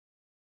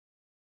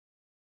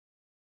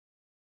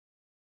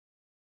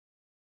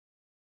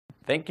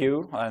Thank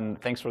you, and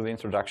thanks for the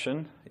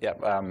introduction.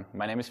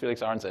 My name is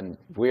Felix Arns, and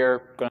we're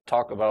going to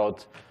talk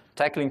about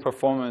tackling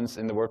performance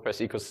in the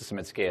WordPress ecosystem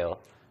at scale.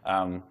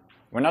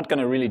 We're not going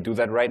to really do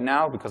that right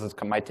now because it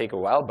might take a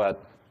while,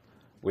 but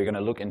we're going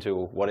to look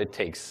into what it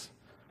takes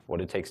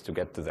to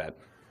get to that.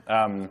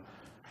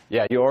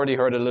 You already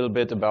heard a little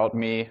bit about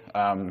me.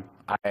 I'm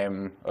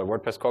a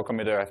WordPress core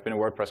committer. I've been a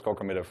WordPress core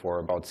committer for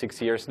about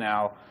 6 years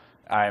now.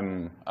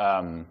 I'm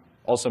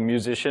also a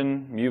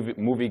musician,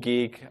 movie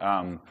geek.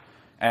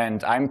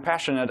 And I'm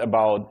passionate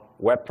about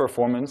web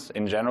performance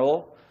in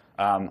general.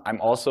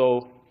 I'm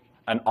also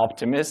an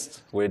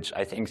optimist, which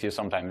I think you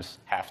sometimes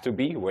have to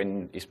be,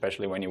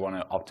 especially when you want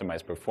to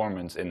optimize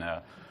performance in an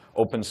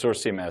open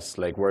source CMS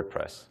like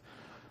WordPress.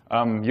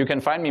 You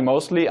can find me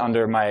mostly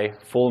under my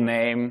full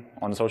name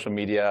on social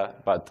media,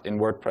 but in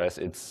WordPress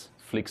it's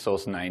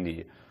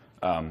Flixos90.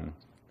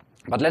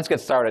 But let's get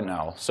started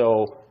now.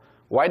 So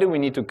why do we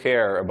need to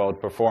care about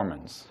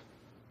performance?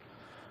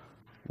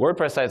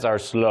 WordPress sites are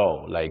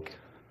slow, like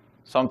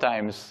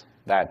sometimes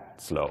that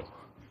slow.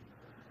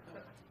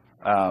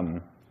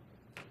 But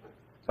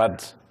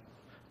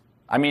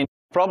I mean,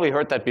 you've probably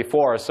heard that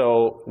before.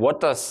 So what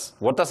does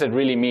it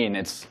really mean?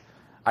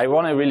 I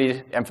want to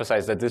really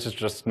emphasize that this is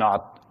just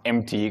not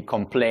empty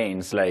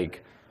complaints.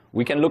 Like,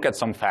 we can look at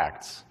some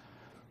facts.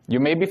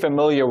 You may be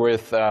familiar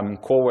with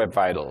Core Web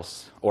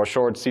Vitals, or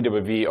short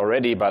CWV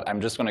already, but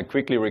I'm just going to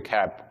quickly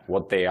recap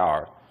what they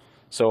are.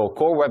 So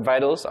Core Web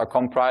Vitals are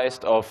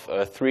comprised of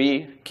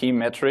 3 key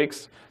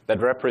metrics that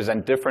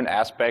represent different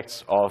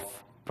aspects of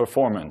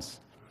performance.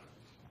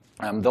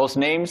 Those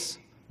names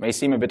may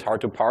seem a bit hard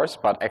to parse,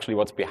 but actually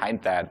what's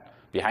behind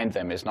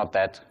them is not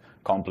that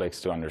complex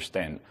to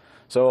understand.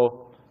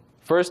 So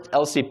first,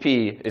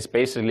 LCP is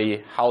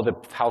basically how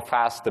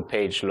fast the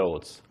page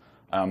loads.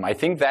 I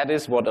think that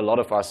is what a lot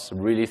of us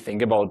really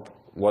think about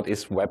what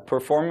is web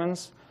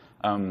performance.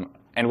 And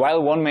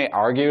while one may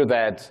argue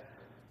that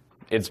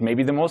it's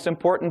maybe the most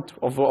important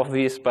of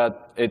these,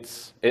 but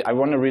I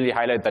want to really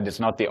highlight that it's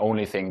not the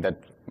only thing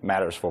that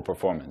matters for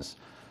performance.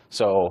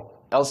 So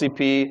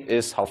LCP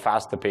is how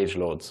fast the page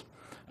loads.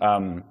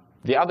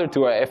 The other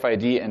two are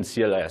FID and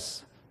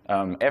CLS.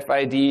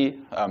 FID,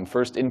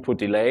 first input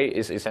delay,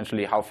 is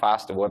essentially how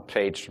fast a web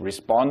page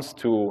responds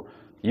to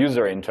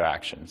user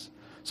interactions.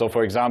 So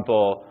for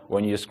example,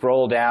 when you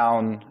scroll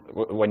down,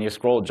 when you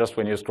scroll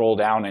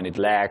down and it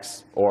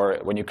lags, or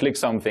when you click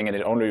something and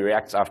it only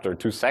reacts after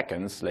 2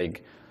 seconds,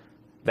 like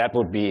that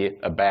would be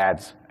a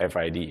bad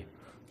FID.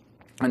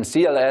 And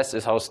CLS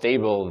is how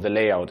stable the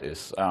layout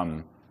is.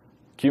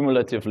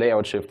 Cumulative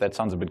layout shift, that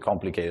sounds a bit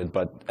complicated,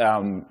 but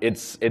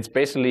it's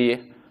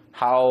basically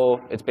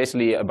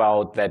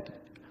about that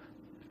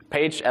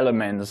page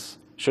elements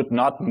should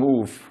not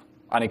move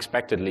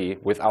unexpectedly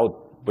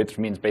which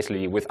means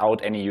basically without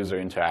any user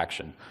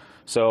interaction.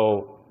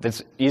 So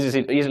that's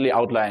easily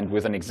outlined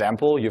with an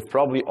example. You've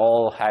probably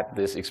all had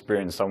this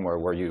experience somewhere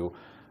where you,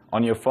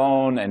 on your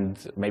phone,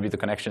 and maybe the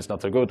connection is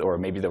not so good, or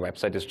maybe the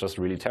website is just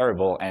really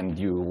terrible, and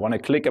you want to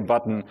click a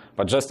button,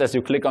 but just as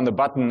you click on the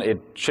button,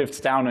 it shifts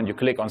down and you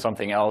click on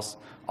something else,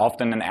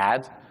 often an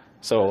ad.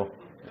 So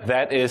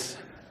that is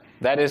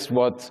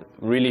what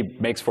really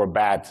makes for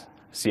bad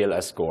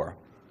CLS score.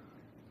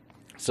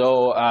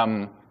 So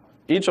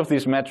each of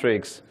these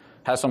metrics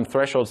has some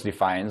thresholds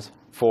defined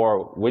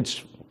for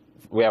which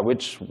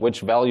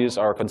values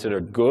are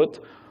considered good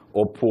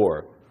or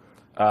poor.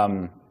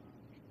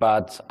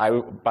 But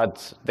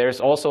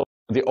there's also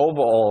the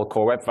overall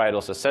Core Web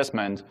Vitals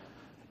assessment.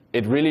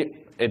 A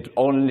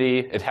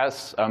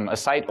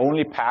site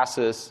only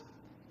passes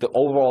the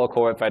overall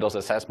Core Web Vitals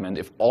assessment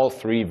if all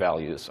 3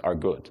 values are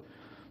good.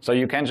 So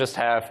you can't just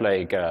have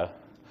like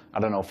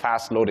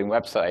fast loading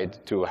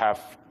website to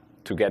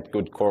get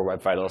good Core Web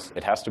Vitals.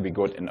 It has to be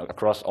good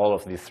across all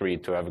of these 3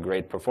 to have a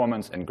great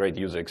performance and great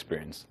user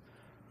experience.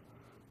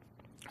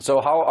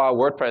 So how are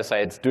WordPress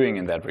sites doing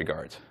in that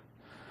regard?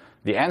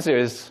 The answer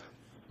is,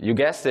 you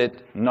guessed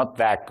it, not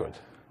that good.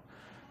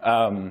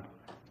 To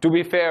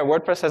be fair,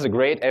 WordPress has a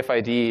great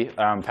FID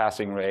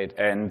passing rate,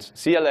 and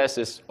CLS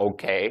is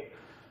OK.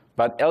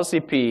 But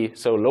LCP,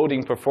 so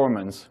loading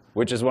performance,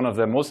 which is one of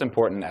the most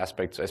important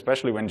aspects,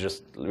 especially when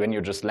you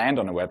just land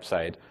on a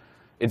website,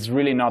 it's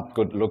really not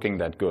looking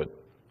that good.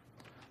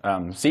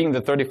 Seeing the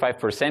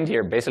 35%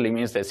 here basically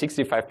means that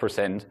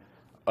 65%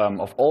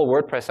 of all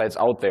WordPress sites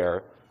out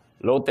there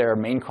load their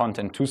main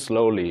content too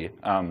slowly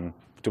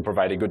to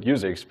provide a good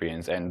user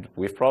experience. And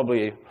we've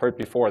probably heard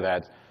before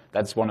that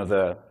that's one of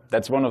the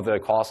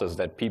causes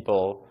that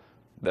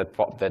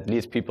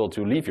leads people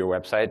to leave your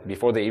website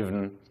before they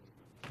even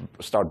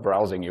start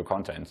browsing your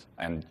content,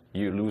 and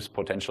you lose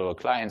potential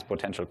clients,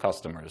 potential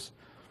customers.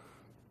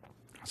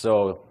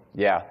 So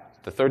yeah,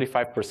 the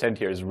 35%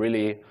 here is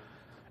really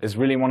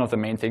one of the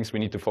main things we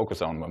need to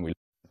focus on when we look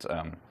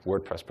at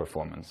WordPress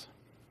performance.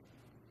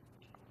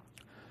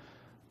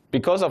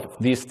 Because of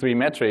these 3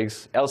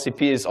 metrics,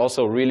 LCP is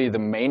also really the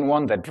main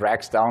one that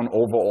drags down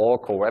overall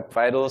Core Web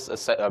Vitals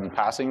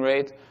passing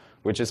rate,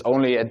 which is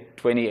only at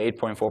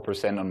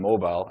 28.4% on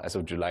mobile as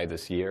of July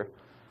this year.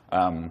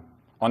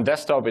 On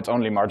desktop, it's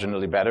only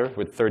marginally better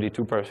with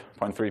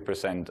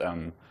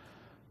 32.3%.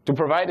 To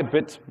provide a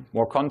bit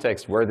more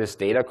context where this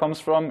data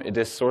comes from, it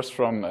is sourced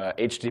from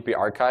HTTP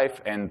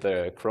Archive and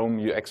the Chrome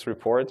UX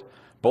report,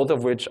 both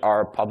of which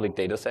are public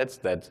data sets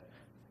that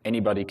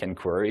anybody can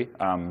query.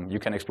 You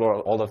can explore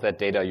all of that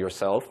data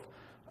yourself.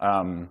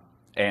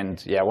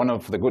 And yeah, one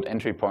of the good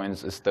entry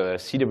points is the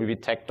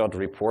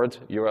cwtech.report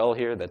URL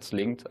here that's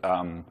linked.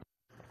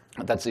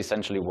 That's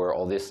essentially where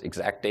all this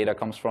exact data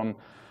comes from.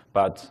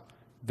 But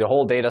the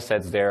whole data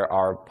sets there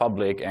are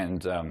public,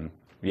 and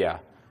yeah.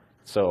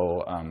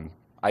 So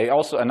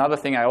another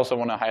thing I also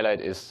want to highlight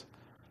is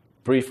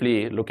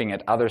briefly looking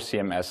at other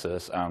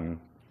CMSs.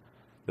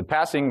 The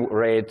passing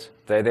rate,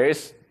 there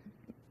is,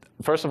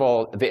 first of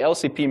all, the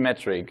LCP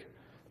metric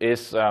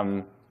is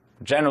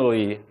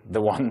generally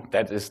the one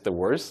that is the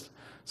worst.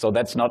 So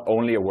that's not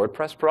only a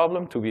WordPress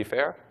problem, to be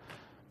fair,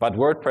 but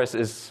WordPress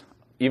is,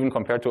 even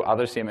compared to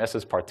other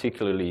CMSs,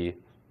 particularly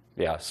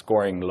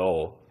scoring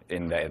low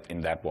in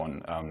that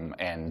one.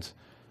 And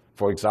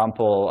for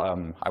example,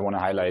 I want to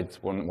highlight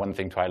one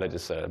thing to highlight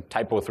is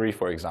Typo3,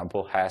 for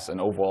example, has an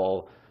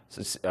overall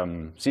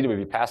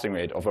CWP passing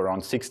rate of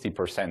around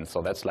 60%.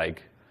 So that's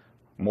like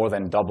more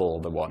than double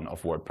the one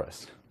of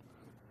WordPress.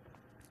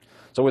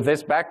 So with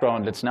this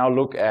background, let's now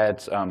look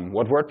at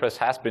what WordPress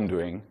has been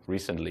doing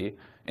recently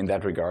in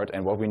that regard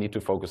and what we need to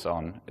focus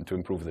on to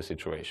improve the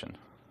situation.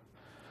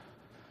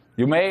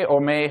 You may or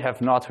may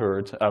have not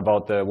heard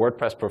about the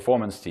WordPress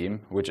performance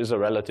team, which is a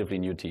relatively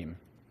new team.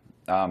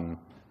 The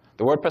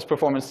WordPress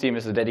performance team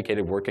is a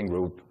dedicated working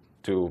group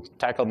to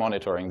tackle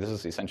monitoring. This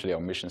is essentially our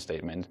mission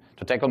statement,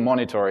 to tackle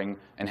monitoring,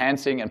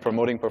 enhancing and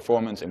promoting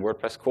performance in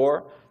WordPress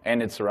core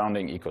and its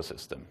surrounding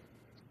ecosystem.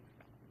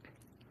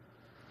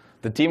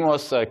 The team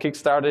was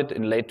kickstarted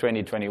in late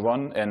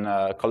 2021 in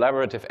a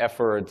collaborative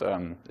effort.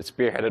 It's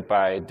spearheaded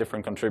by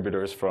different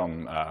contributors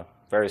from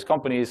various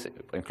companies,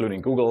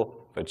 including Google,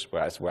 which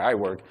is where I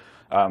work,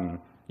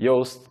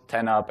 Yoast,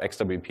 10up,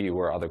 XWP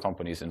were other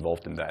companies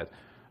involved in that.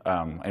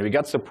 And we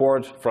got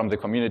support from the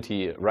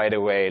community right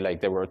away. Like,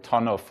 there were a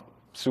ton of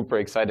super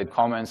excited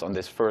comments on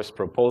this first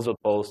proposal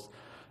post.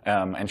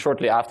 And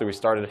shortly after, we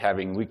started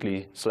having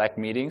weekly Slack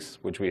meetings,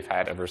 which we've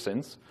had ever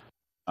since.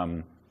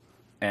 And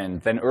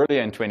then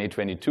earlier in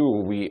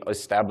 2022, we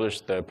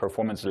established the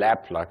Performance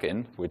Lab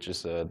plugin, which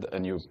is a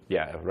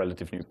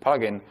relative new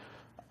plugin,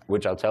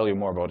 which I'll tell you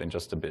more about in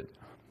just a bit.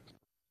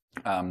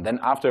 Then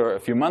after a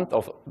few months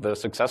of the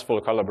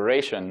successful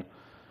collaboration,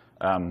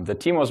 the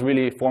team was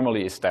really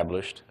formally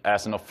established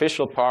as an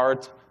official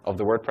part of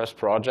the WordPress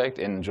project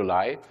in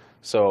July.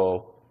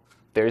 So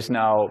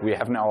we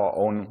have now our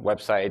own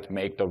website,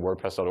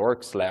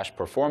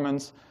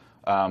 make.wordpress.org/performance.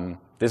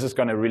 This is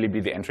going to really be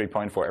the entry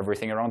point for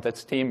everything around that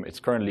team. It's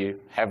currently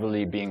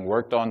heavily being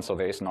worked on, so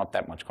there is not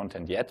that much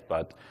content yet.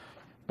 But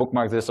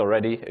bookmark this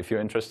already if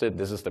you're interested.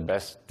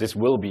 This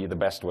will be the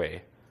best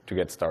way to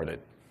get started.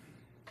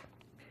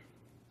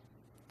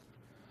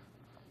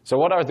 So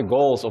what are the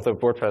goals of the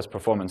WordPress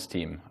performance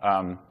team?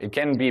 It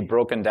can be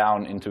broken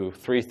down into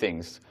 3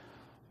 things.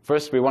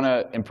 First, we want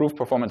to improve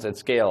performance at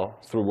scale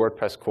through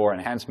WordPress core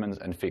enhancements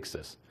and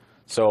fixes.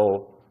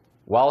 So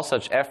while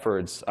such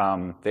efforts,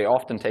 they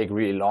often take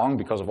really long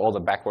because of all the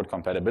backward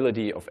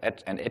compatibility of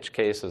edge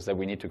cases that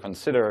we need to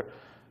consider,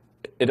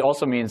 it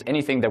also means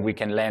anything that we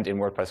can land in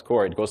WordPress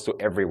core, it goes to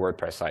every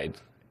WordPress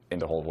site in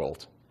the whole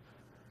world,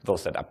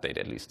 those that update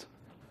at least.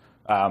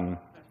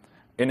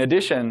 In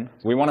addition,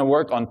 we want to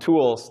work on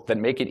tools that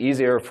make it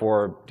easier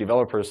for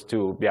developers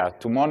to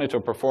monitor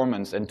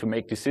performance and to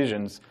make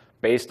decisions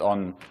based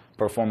on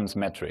performance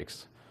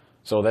metrics.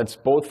 So that's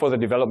both for the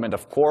development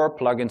of core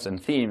plugins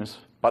and themes,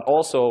 but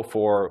also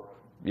for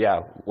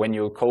when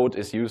your code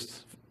is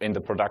used in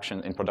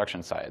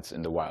production sites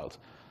in the wild.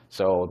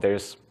 So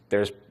there's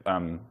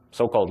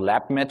so-called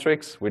lab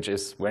metrics, which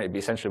is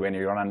essentially when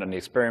you run an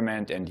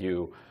experiment and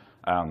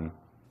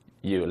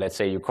let's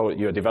say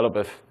you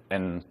develop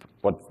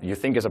what you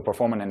think is a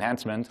performance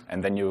enhancement,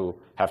 and then you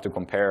have to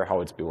compare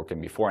how it's been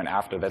working before and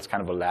after. That's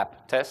kind of a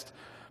lab test.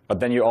 But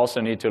then you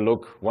also need to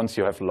look, once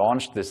you have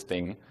launched this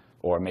thing,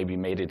 or maybe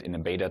made it in a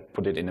beta,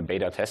 put it in a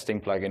beta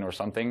testing plugin or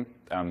something,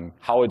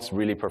 how it's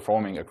really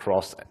performing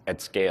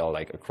at scale,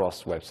 like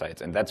across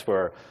websites. And that's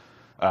where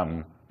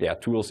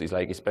tools is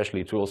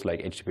especially tools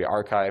like HTTP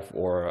Archive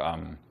or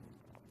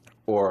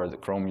the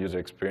Chrome User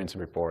Experience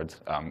Report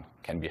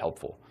can be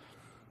helpful.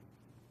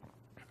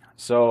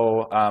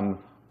 So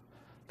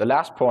the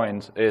last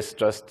point is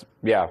just,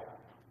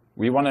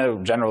 we want to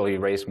generally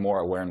raise more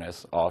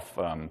awareness of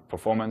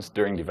performance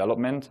during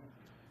development.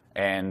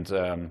 And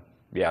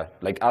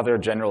like other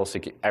general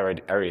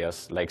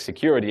areas like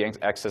security and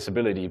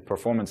accessibility,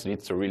 performance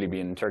needs to really be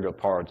an integral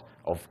part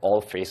of all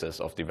phases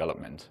of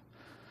development.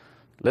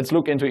 Let's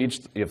look into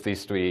each of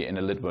these 3 in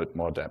a little bit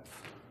more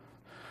depth.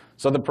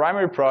 So the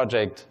primary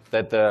project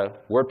that the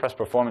WordPress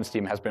performance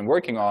team has been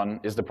working on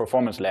is the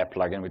Performance Lab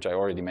plugin, which I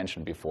already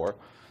mentioned before.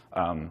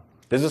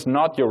 This is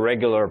not your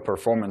regular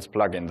performance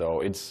plugin, though.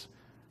 It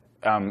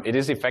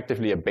is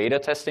effectively a beta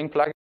testing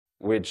plugin,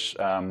 which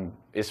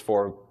is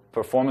for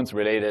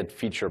performance-related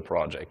feature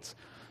projects.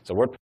 So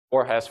WordPress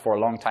core has for a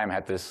long time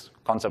had this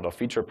concept of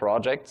feature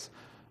projects,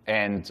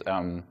 and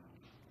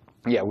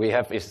yeah, we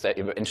have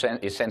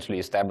essentially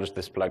established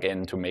this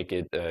plugin to make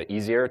it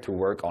easier to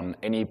work on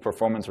any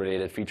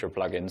performance-related feature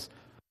plugins,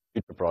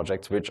 feature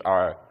projects, which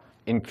are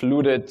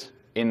included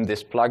in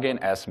this plugin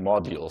as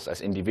modules,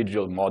 as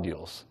individual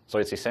modules. So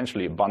it's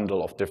essentially a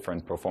bundle of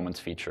different performance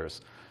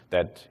features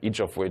that each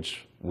of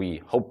which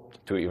we hope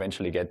to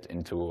eventually get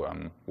into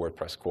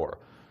WordPress core.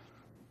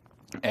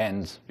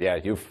 And yeah,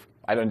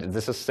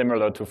 this is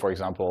similar to, for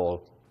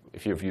example,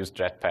 if you've used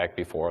Jetpack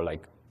before,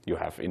 like you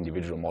have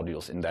individual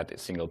modules in that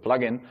single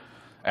plugin.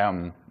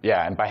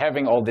 Yeah, and by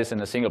having all this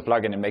in a single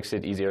plugin, it makes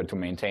it easier to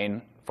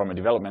maintain from a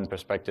development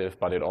perspective,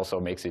 but it also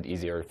makes it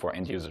easier for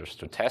end users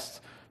to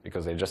test,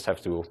 because they just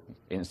have to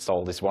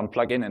install this one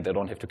plugin and they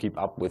don't have to keep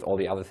up with all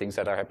the other things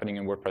that are happening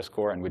in WordPress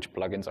core and which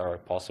plugins are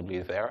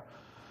possibly there.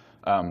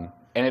 And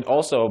it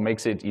also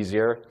makes it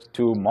easier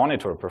to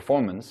monitor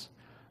performance,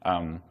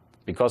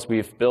 because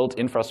we've built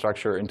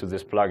infrastructure into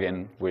this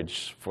plugin,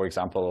 which, for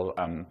example,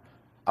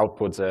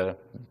 outputs a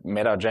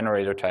meta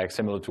generator tag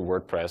similar to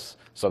WordPress,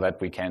 so that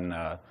we can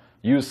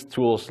use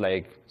tools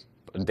like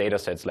data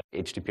sets like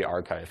HTTP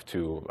archive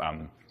to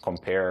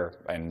compare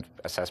and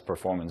assess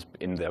performance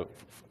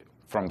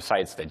from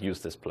sites that use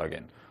this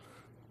plugin.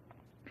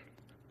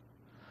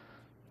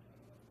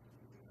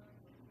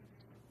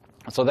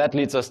 So that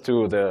leads us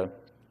to the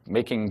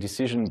making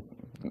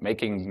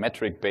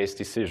metric-based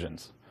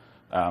decisions.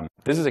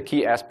 This is a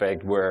key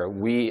aspect where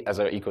we, as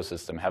an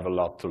ecosystem, have a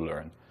lot to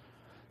learn.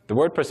 The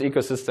WordPress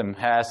ecosystem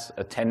has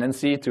a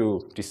tendency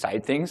to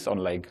decide things on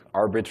like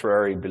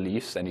arbitrary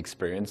beliefs and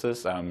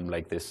experiences,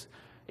 like this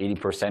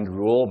 80%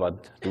 rule.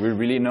 But do we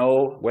really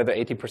know whether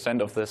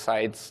 80% of the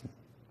sites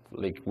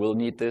will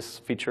need this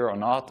feature or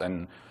not?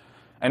 And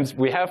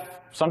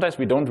sometimes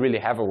we don't really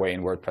have a way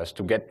in WordPress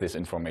to get this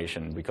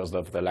information because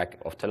of the lack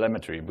of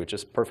telemetry, which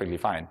is perfectly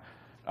fine.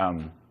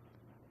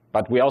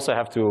 But we also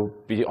have to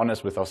be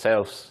honest with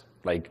ourselves.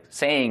 Like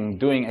saying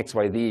doing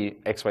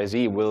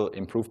XYZ will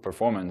improve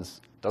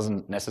performance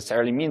doesn't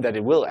necessarily mean that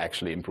it will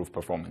actually improve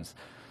performance.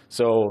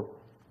 So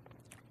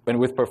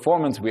with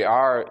performance, we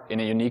are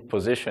in a unique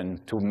position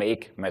to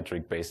make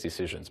metric-based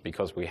decisions,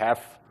 because we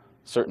have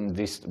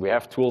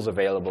tools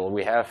available,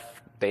 we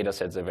have data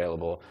sets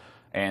available,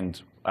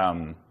 and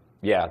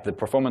yeah, the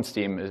performance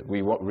team,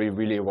 we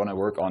really want to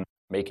work on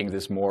making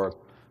this more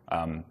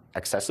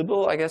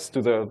accessible, I guess,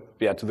 to the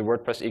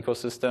WordPress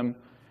ecosystem.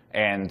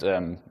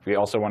 And we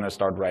also want to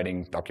start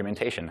writing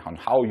documentation on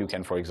how you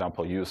can, for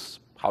example,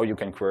 how you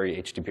can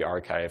query HTTP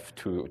archive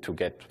to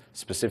get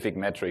specific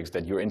metrics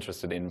that you're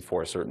interested in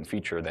for a certain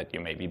feature that you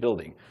may be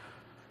building.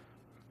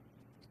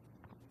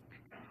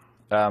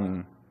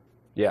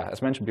 Yeah,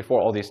 as mentioned before,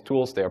 all these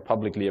tools, they are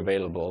publicly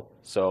available.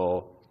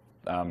 So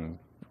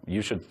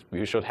you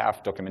should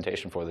have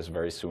documentation for this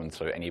very soon,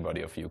 so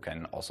anybody of you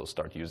can also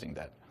start using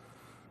that.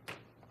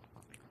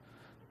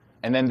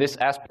 And then this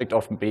aspect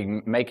of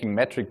making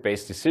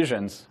metric-based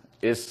decisions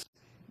is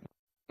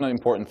an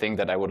important thing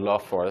that I would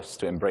love for us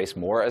to embrace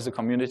more as a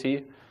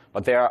community.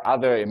 But there are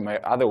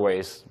other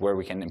ways where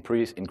we can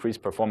increase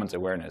performance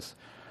awareness.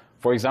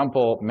 For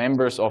example,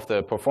 members of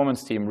the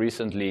performance team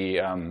recently,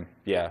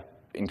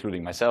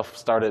 including myself,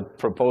 started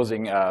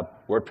proposing a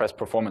WordPress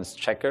performance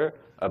checker,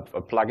 a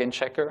plugin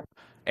checker.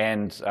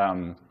 And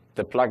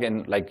the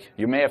plugin, like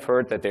you may have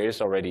heard that there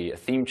is already a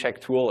theme check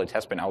tool. It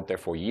has been out there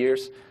for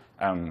years.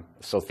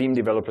 So theme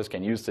developers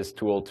can use this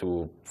tool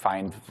to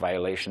find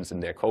violations in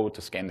their code,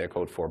 to scan their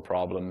code for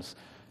problems.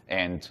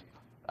 And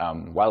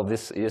while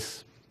this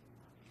is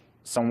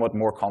somewhat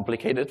more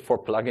complicated for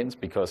plugins,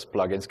 because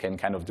plugins can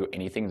kind of do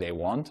anything they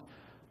want,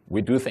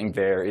 we do think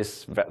there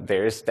is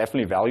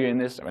definitely value in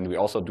this, and we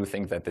also do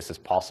think that this is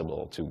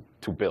possible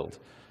to build.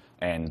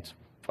 And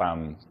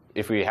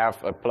if we have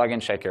a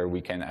plugin checker,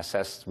 we can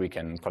assess, we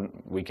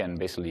can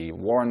basically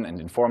warn and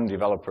inform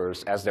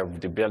developers as they're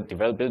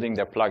building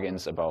their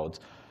plugins about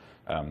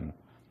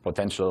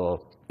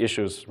potential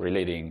issues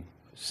relating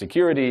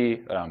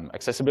security,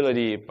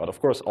 accessibility, but of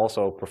course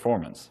also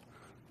performance.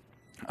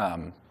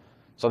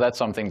 So that's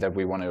something that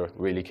we want to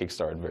really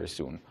kickstart very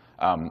soon.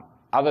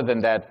 Other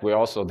than that,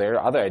 there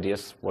are other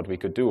ideas what we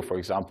could do. For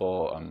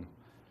example,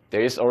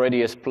 there is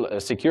already a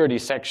security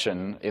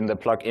section in the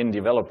plugin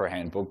developer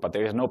handbook, but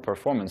there is no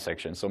performance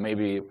section. So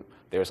maybe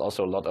there's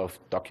also a lot of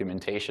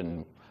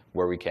documentation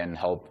where we can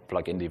help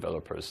plugin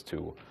developers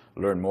to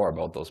learn more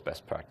about those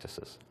best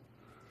practices.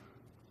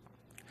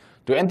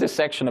 To end this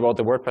section about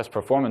the WordPress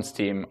performance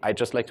team, I'd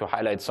just like to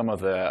highlight some of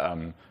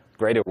the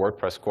greater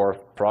WordPress core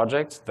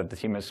projects that the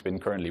team has been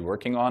currently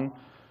working on.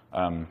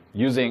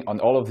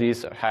 All of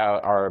these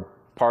are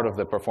part of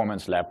the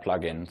Performance Lab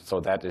plugin, so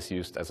that is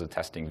used as a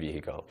testing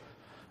vehicle.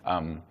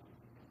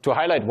 To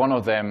highlight one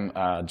of them,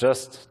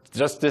 just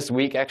this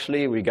week,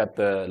 actually, we got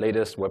the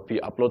latest WebP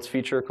uploads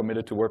feature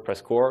committed to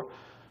WordPress core.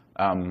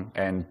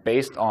 And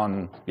based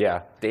on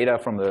data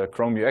from the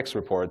Chrome UX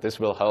report, this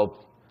will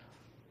help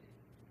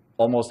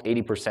almost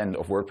 80%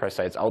 of WordPress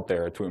sites out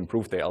there to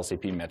improve their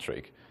LCP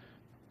metric.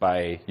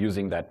 by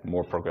using that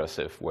more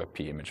progressive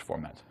WebP image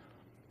format.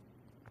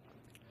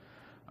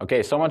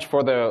 Okay, so much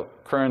for the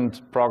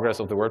current progress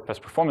of the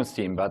WordPress performance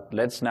team, but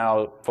let's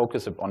now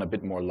focus on a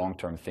bit more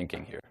long-term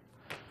thinking here.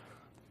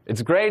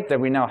 It's great that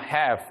we now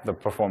have the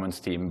performance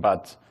team,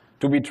 but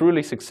to be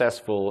truly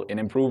successful in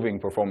improving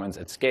performance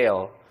at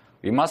scale,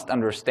 we must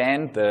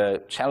understand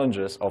the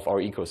challenges of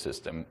our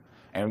ecosystem,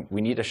 and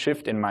we need a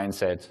shift in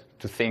mindset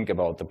to think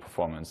about the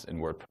performance in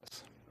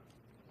WordPress.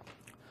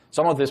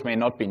 Some of this may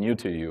not be new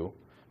to you,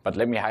 but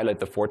let me highlight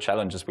the 4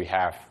 challenges we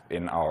have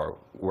in our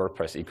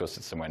WordPress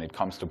ecosystem when it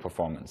comes to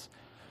performance.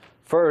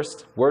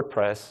 First,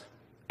 WordPress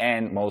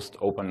and most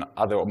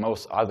other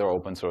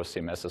open source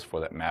CMSs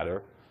for that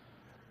matter,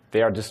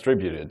 they are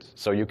distributed,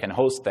 so you can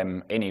host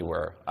them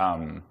anywhere.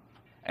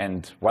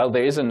 And while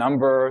there is a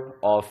number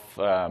of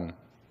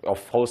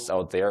hosts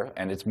out there,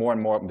 and it's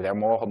there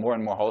are more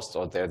and more hosts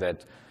out there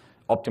that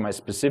optimize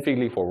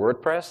specifically for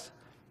WordPress,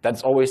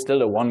 that's always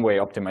still a one-way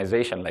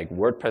optimization. Like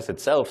WordPress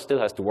itself still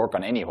has to work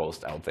on any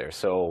host out there.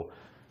 So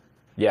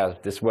yeah,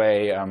 this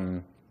way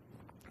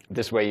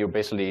you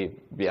basically,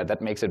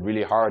 that makes it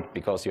really hard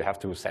because you have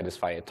to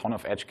satisfy a ton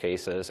of edge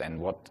cases, and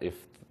what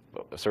if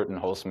certain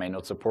hosts may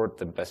not support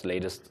the best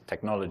latest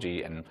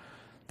technology, and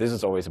this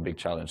is always a big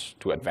challenge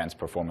to advance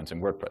performance in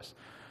WordPress.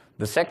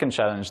 The second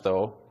challenge,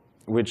 though,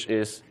 which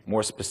is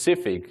more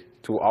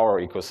specific to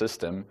our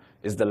ecosystem,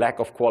 is the lack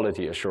of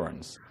quality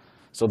assurance.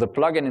 So the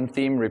plugin and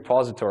theme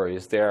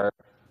repositories, they're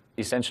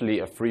essentially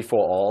a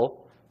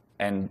free-for-all,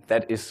 and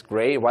that is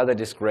great. While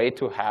that is great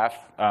to have,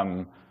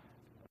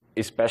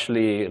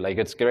 especially like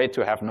it's great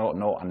to have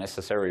no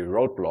unnecessary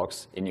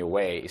roadblocks in your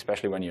way,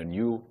 especially when you're a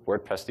new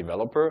WordPress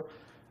developer.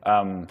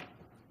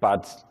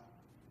 But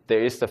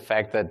there is the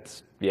fact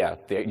that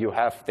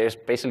there's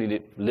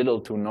basically little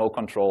to no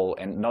control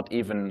and not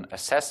even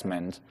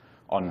assessment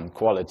on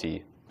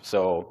quality.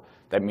 So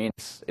that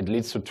means it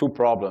leads to 2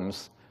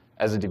 problems.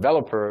 As a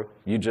developer,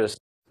 you just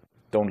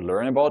don't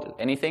learn about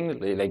anything.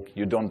 Like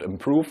you don't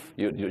improve.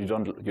 You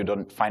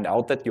don't find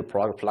out that your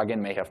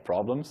plugin may have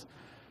problems.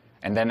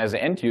 And then as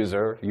an end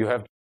user, you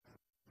have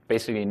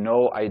basically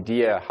no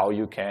idea how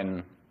you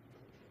can,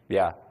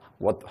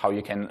 how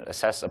you can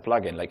assess a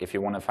plugin. Like if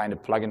you want to find a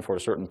plugin for a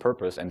certain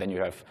purpose, and then you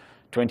have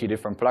 20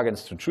 different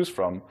plugins to choose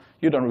from,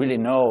 you don't really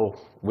know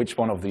which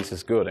one of these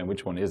is good and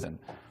which one isn't.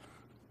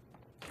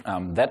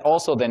 That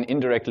also then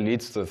indirectly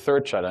leads to the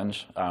third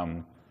challenge.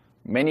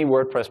 Many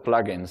WordPress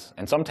plugins,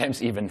 and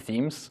sometimes even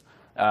themes,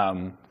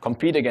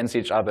 compete against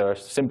each other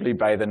simply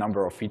by the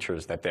number of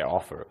features that they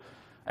offer.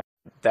 And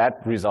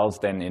that results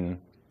then in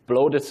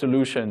bloated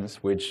solutions,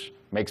 which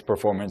makes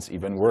performance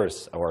even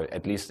worse, or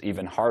at least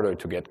even harder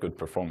to get good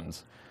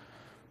performance.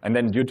 And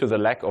then due to the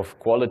lack of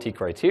quality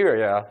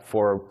criteria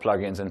for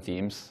plugins and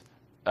themes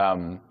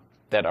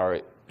that are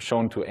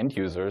shown to end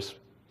users,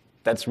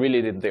 that's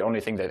really the only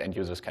thing that end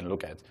users can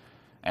look at.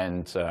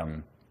 And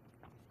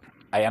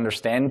I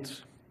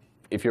understand,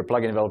 if you're a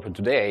plugin developer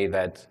today,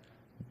 that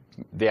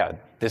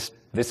this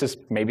is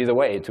maybe the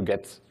way to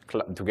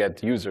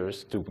get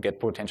users, to get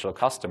potential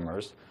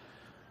customers.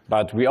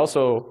 But we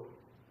also,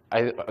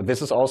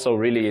 this is how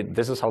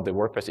the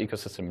WordPress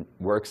ecosystem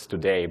works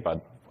today.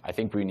 But I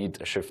think we need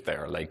a shift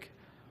there. Like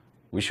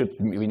we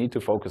need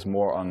to focus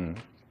more on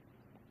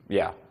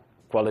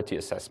quality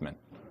assessment.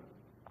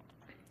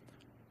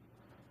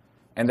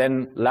 And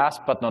then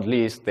last but not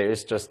least, there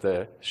is just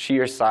the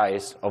sheer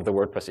size of the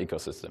WordPress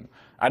ecosystem.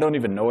 I don't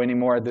even know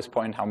anymore at this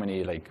point how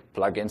many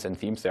plugins and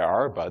themes there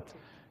are, but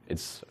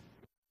it's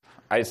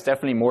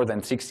definitely more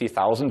than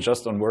 60,000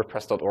 just on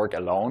WordPress.org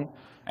alone.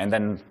 And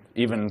then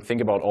even think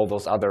about all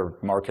those other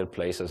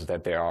marketplaces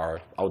that there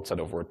are outside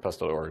of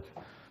WordPress.org.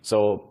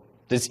 So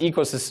this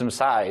ecosystem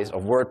size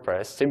of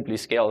WordPress simply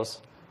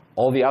scales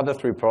all the other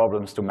 3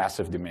 problems to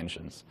massive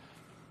dimensions.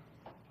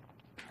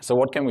 So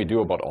what can we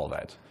do about all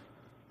that?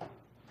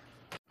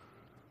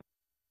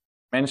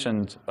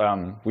 Mentioned,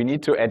 we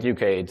need to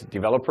educate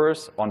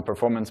developers on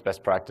performance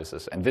best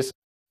practices, and this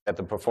that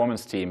the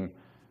performance team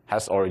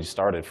has already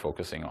started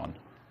focusing on.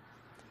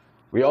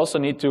 We also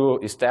need to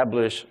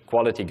establish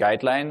quality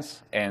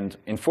guidelines, and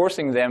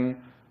enforcing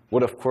them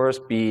would of course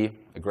be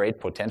a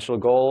great potential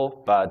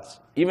goal, but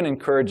even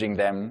encouraging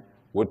them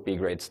would be a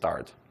great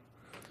start.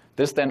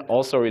 This then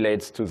also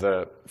relates to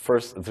the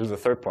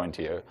third point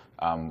here.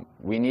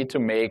 We need to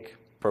make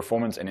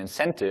performance an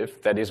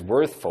incentive that is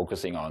worth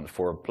focusing on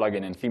for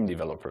plugin and theme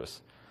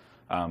developers.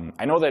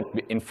 I know that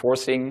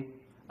enforcing,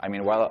 I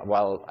mean,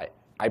 while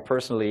I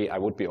personally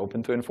would be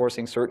open to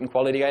enforcing certain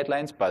quality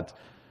guidelines, but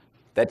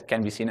that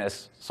can be seen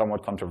as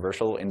somewhat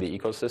controversial in the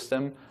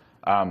ecosystem.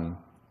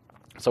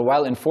 So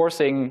while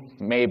enforcing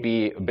may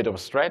be a bit of a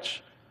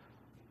stretch,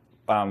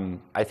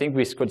 I think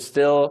we could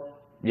still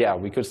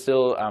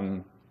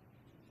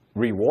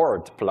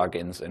reward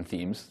plugins and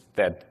themes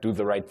that do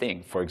the right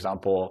thing. For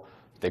example,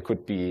 there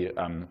could be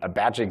a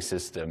badging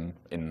system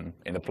in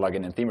the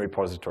plugin and theme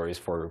repositories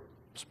for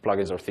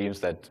plugins or themes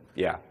that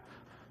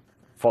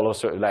follow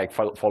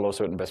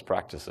certain best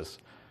practices.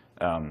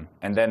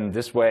 And then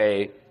this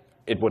way,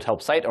 it would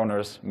help site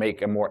owners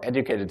make a more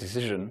educated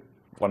decision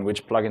on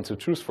which plugin to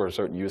choose for a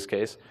certain use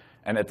case.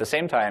 And at the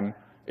same time,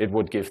 it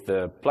would give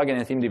the plugin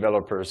and theme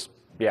developers,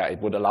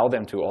 it would allow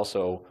them to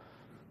also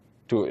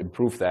to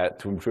improve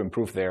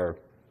their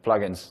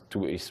plugins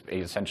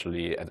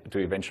to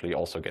eventually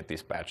also get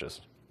these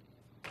badges.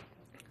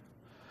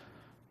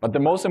 But the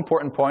most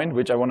important point,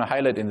 which I want to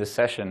highlight in this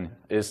session,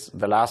 is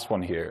the last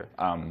one here,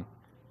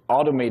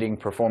 automating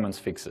performance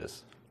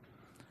fixes.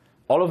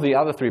 All of the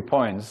other 3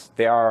 points,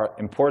 they are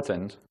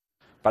important,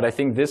 but I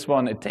think this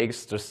one, it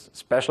takes just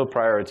special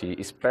priority,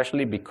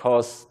 especially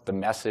because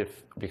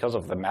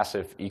of the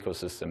massive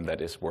ecosystem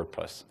that is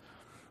WordPress.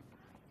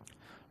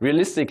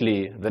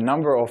 Realistically, the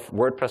number of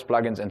WordPress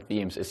plugins and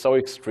themes is so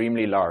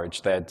extremely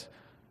large that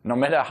no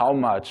matter how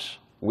much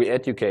we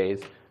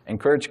educate,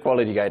 encourage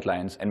quality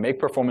guidelines, and make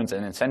performance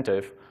an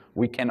incentive,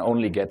 we can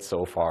only get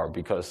so far,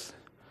 because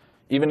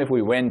even if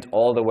we went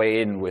all the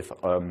way in with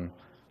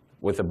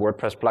the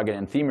WordPress plugin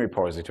and theme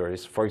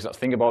repositories, for example,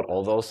 think about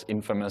all those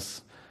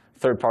infamous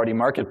third-party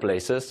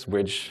marketplaces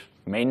which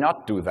may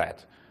not do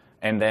that.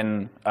 And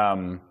then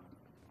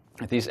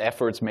these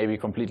efforts maybe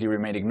completely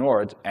remain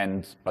ignored,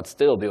 but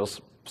still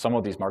some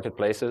of these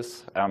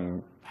marketplaces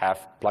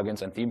have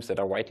plugins and themes that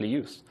are widely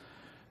used.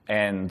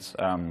 And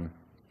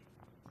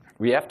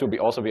we have to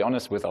also be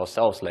honest with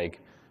ourselves, like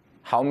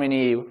how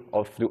many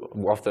of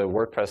the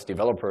WordPress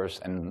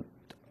developers and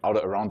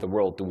around the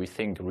world do we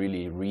think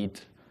really read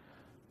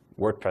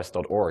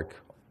WordPress.org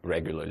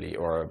regularly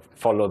or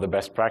follow the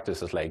best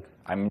practices? Like,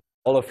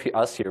 all of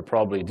us here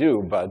probably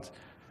do, but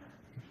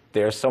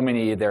there are so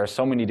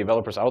many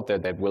developers out there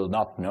that will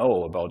not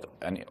know about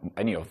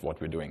any of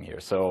what we're doing here.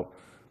 So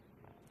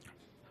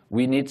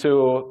we need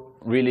to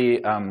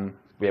really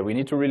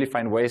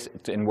find ways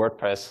in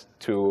WordPress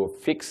to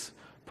fix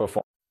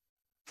performance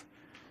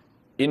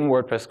in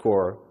WordPress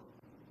core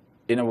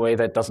in a way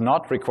that does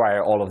not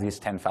require all of these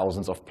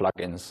 10,000s of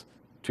plugins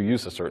to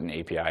use a certain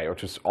API or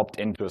to opt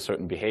into a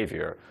certain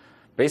behavior.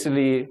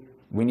 Basically,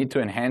 we need to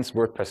enhance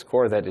WordPress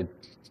core that it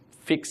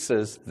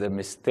fixes the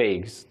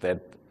mistakes that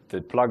the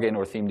plugin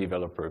or theme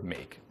developer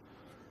make.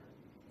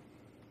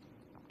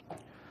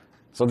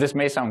 So this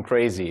may sound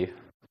crazy,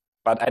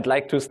 but I'd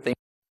like us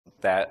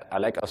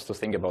to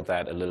think about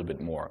that a little bit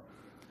more.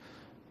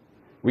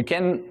 We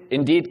can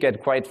indeed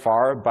get quite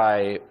far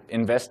by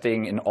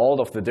investing in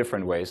all of the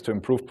different ways to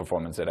improve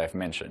performance that I've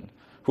mentioned.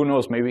 Who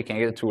knows, maybe we can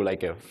get to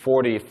like a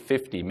 40,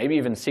 50, maybe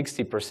even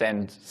 60%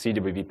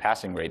 CWP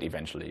passing rate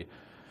eventually.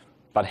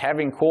 But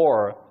having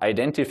core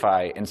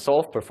identify and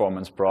solve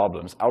performance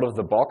problems out of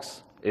the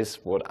box is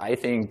what I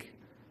think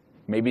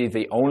maybe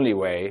the only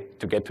way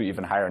to get to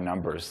even higher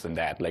numbers than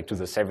that, like to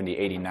the 70,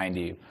 80,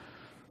 90.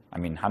 I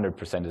mean,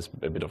 100% is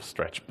a bit of a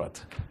stretch,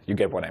 but you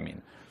get what I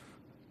mean.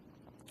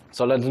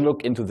 So let's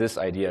look into this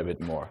idea a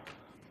bit more.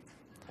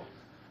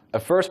 A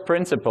first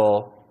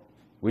principle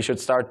we should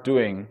start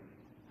doing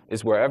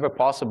is wherever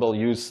possible,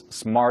 use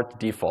smart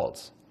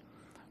defaults.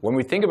 When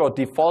we think about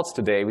defaults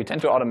today, we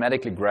tend to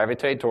automatically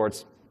gravitate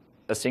towards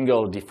a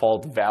single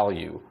default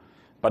value,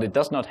 but it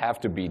does not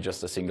have to be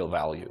just a single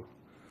value.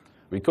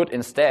 We could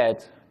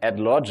instead add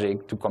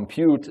logic to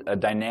compute a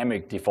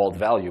dynamic default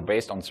value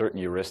based on certain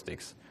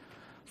heuristics.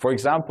 For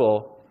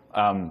example,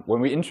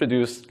 when we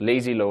introduced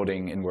lazy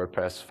loading in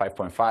WordPress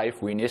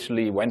 5.5, we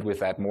initially went with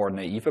that more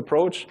naive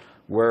approach,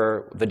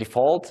 where the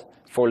default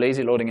for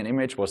lazy loading an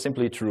image was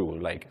simply true.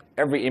 Like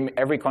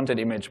every content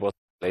image was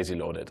lazy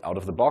loaded out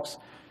of the box.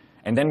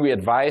 And then we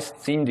advised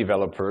theme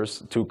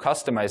developers to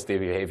customize their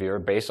behavior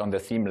based on the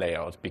theme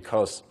layout,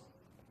 because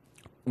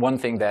one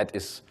thing that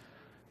is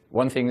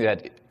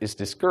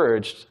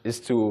discouraged is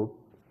to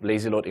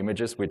lazy load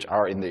images which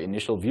are in the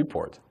initial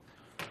viewport.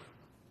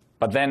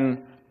 But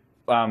then,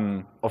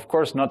 of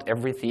course, not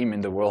every theme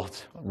in the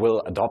world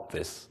will adopt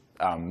this,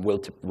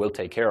 will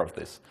take care of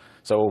this.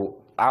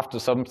 So after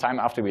some time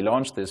after we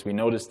launched this, we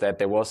noticed that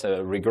there was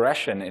a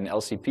regression in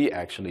LCP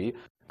actually.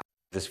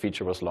 This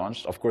feature was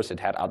launched. Of course, it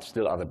had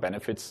still other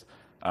benefits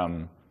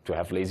to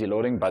have lazy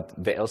loading, but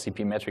the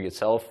LCP metric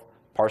itself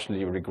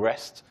partially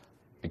regressed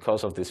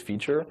because of this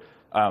feature.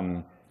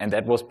 And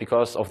that was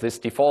because of this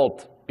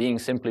default being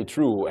simply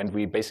true, and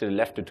we basically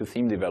left it to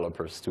theme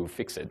developers to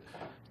fix it,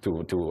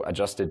 to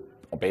adjust it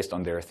based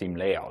on their theme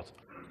layout.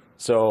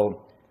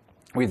 So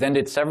we then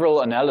did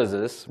several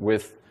analyses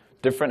with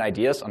different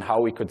ideas on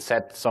how we could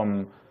set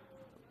some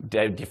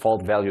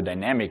default value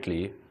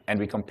dynamically, and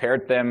we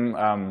compared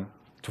them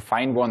to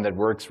find one that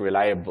works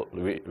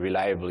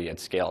reliably at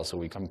scale. So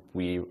we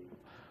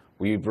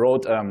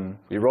wrote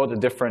the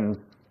different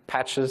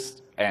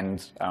patches,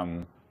 and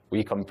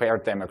we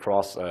compared them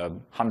across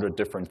 100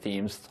 different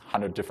themes,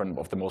 100 different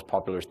of the most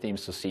popular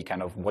themes, to see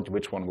kind of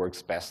which one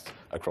works best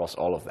across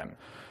all of them.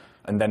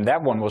 And then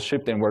that one was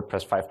shipped in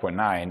WordPress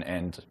 5.9,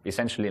 and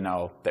essentially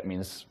now that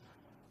means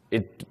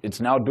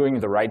it's now doing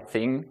the right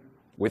thing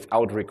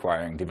without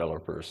requiring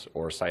developers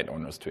or site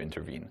owners to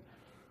intervene.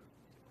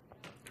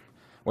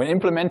 When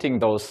implementing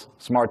those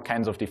smart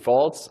kinds of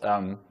defaults,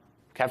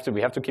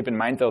 we have to keep in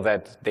mind, though,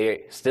 that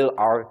they still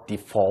are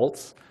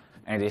defaults,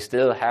 and they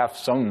still have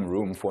some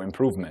room for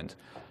improvement.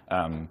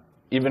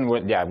 even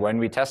when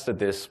we tested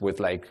this with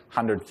like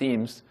 100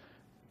 themes,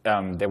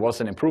 there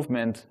was an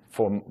improvement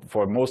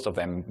for most of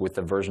them with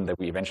the version that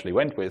we eventually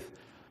went with.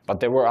 But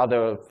there were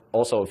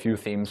also a few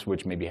themes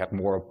which maybe had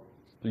more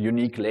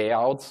unique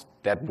layouts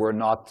that were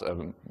not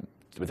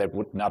that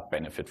would not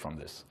benefit from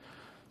this.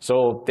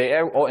 So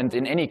and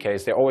in any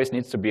case, there always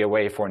needs to be a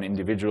way for an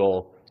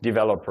individual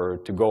developer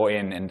to go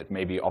in and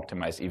maybe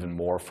optimize even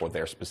more for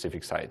their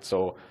specific site.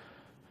 So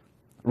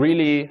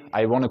really,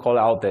 I want to call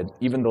out that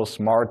even those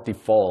smart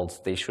defaults,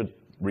 they should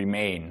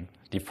remain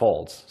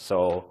defaults.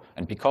 So,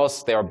 and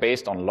because they are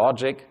based on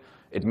logic,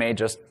 it may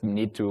just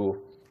need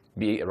to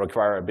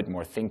require a bit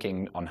more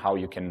thinking on how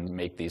you can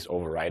make these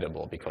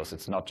overridable, because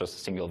it's not just a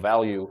single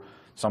value.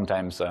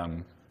 Sometimes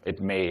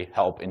it may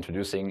help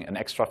introducing an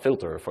extra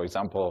filter. For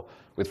example,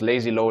 with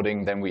lazy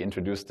loading, then we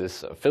introduce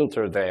this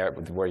filter there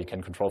where you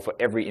can control for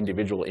every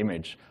individual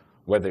image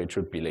whether it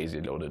should be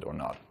lazy loaded or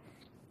not.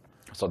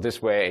 So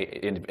this way,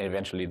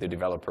 eventually the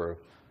developer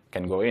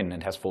can go in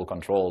and has full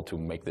control to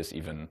make this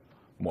even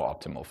more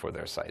optimal for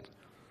their site.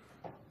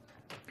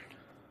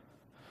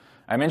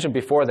 I mentioned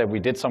before that we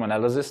did some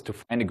analysis to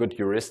find a good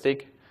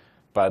heuristic,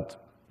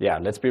 but yeah,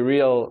 let's be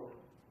real,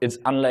 it's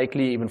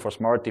unlikely even for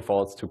smart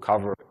defaults to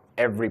cover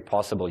every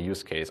possible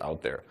use case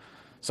out there.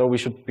 So we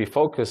should be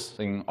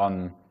focusing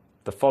on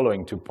the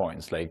following 2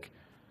 points, like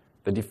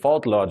the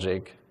default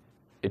logic,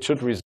 it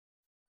should result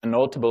in a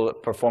notable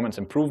performance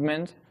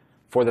improvement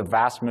for the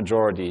vast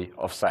majority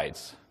of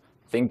sites.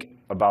 Think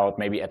about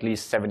maybe at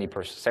least 70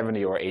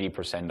 or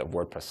 80% of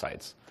WordPress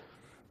sites.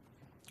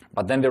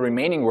 But then the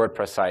remaining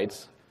WordPress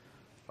sites,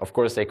 of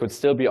course, they could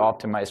still be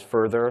optimized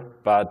further,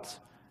 but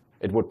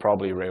it would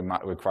probably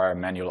require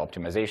manual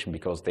optimization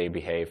because they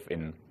behave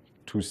in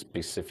too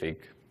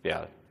specific,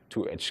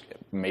 too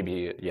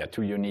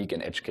unique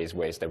and edge case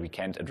ways that we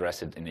can't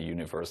address it in a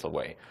universal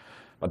way.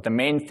 But the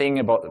main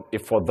thing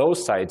for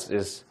those sites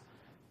is,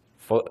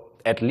 for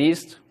at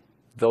least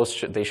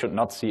they should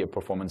not see a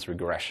performance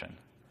regression.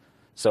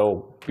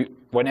 So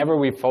whenever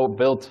we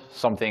build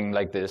something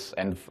like this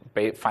and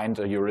find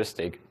a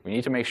heuristic, we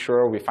need to make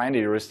sure we find a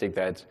heuristic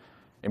that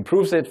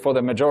improves it for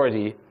the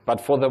majority, but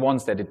for the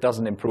ones that it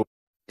doesn't improve,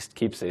 it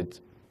keeps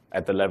it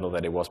at the level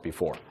that it was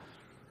before.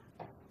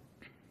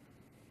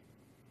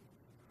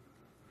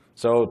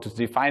 So to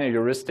define a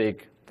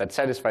heuristic that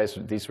satisfies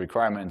these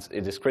requirements,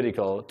 it is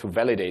critical to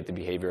validate the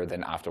behavior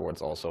then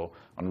afterwards also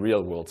on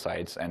real-world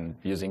sites and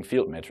using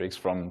field metrics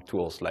from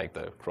tools like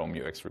the Chrome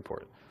UX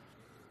report.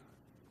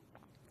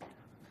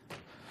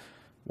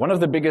 One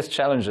of the biggest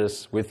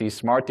challenges with these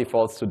smart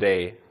defaults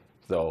today,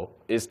 though,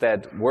 is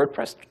that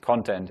WordPress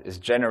content is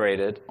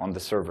generated on the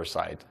server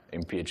side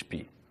in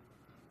PHP.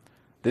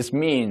 This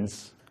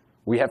means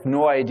we have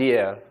no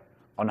idea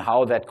on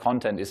how that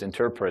content is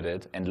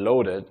interpreted and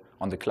loaded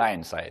on the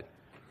client side.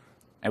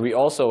 And we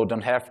also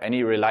don't have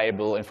any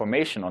reliable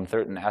information on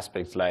certain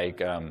aspects like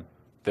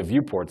the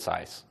viewport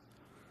size.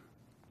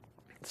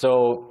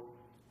 So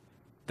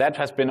that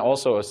has been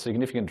also a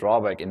significant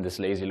drawback in this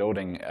lazy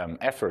loading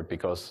effort,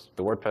 because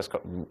the WordPress,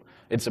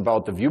 it's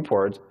about the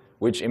viewport,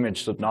 which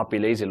image should not be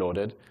lazy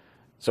loaded.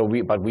 So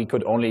but we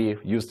could only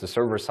use the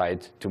server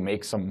side to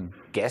make some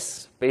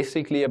guess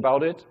basically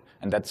about it.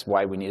 And that's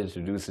why we needed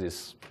to do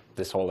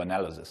this whole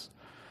analysis.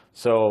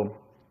 So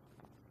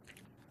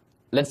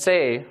let's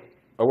say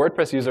a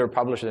WordPress user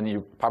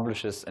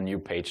publishes a new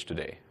page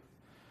today.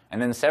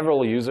 And then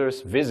several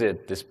users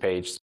visit this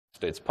page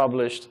that it's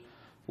published,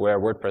 where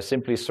WordPress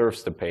simply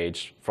serves the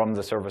page from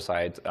the server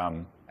side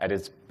at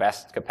its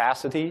best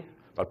capacity,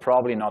 but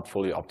probably not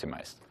fully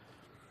optimized.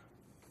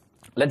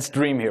 Let's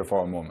dream here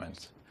for a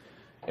moment.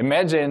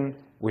 Imagine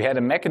we had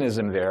a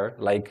mechanism there,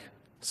 like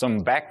some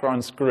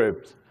background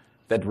script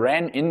that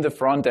ran in the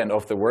front end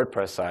of the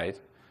WordPress site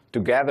to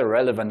gather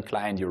relevant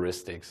client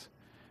heuristics.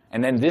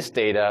 And then this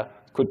data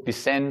could be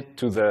sent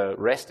to the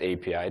REST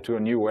API, to a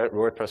new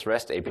WordPress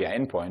REST API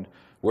endpoint,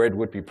 where it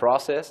would be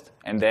processed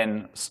and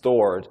then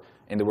stored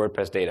in the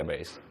WordPress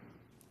database.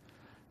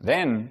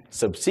 Then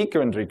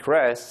subsequent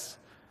requests,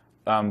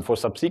 for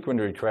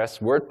subsequent requests,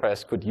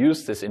 WordPress could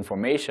use this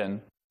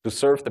information to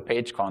serve the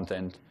page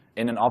content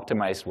in an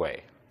optimized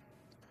way.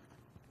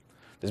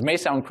 This may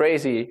sound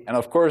crazy, and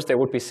of course there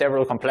would be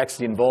several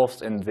complexity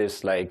involved in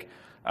this, like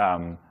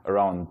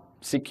around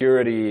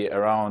security,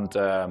 around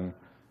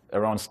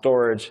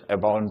storage,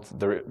 about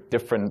the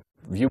different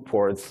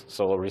viewports,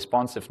 so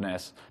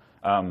responsiveness.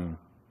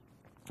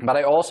 But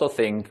I also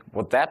think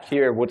what that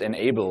here would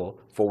enable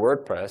for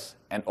WordPress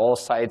and all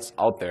sites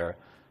out there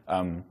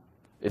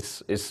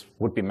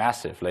would be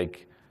massive.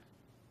 Like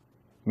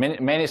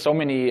so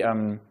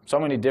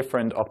many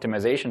different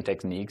optimization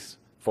techniques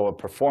for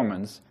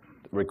performance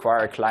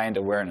require client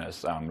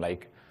awareness,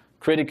 like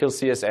critical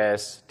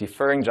CSS,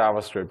 deferring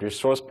JavaScript,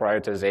 resource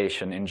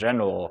prioritization in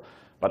general,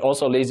 but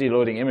also lazy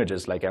loading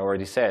images, like I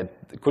already said,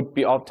 could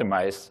be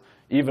optimized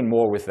even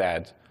more with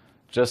that,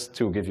 just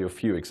to give you a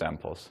few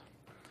examples.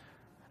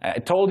 I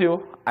told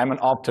you I'm an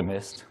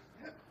optimist,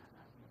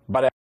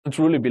 but I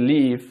truly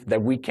believe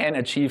that we can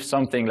achieve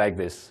something like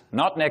this.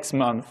 Not next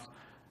month,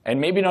 And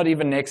maybe not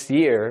even next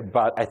year,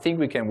 but I think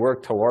we can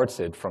work towards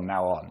it from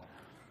now on.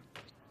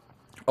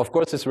 Of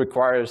course, this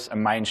requires a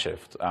mind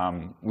shift.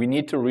 We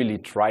need to really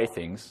try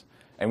things,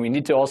 and we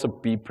need to also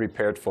be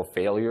prepared for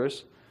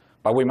failures,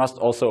 but we must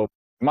also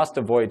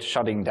avoid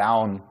shutting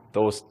down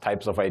those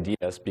types of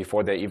ideas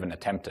before they're even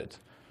attempted.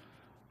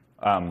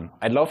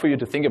 I'd love for you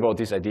to think about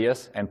these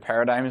ideas and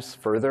paradigms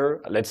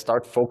further. Let's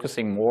start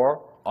focusing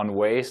more on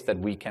ways that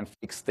we can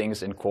fix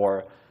things in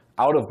core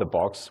out of the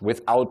box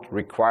without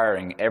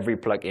requiring every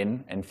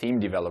plugin and theme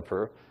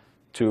developer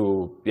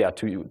to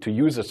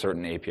use a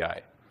certain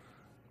API.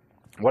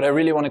 What I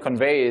really want to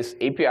convey is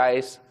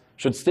APIs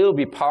should still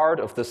be part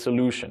of the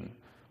solution,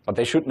 but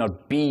they should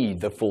not be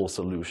the full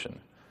solution.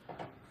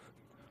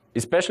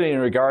 Especially in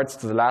regards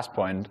to the last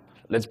point,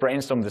 let's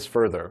brainstorm this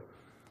further.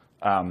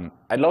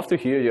 I'd love to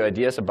hear your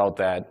ideas about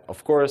that.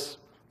 Of course,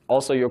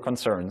 also your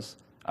concerns.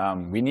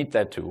 We need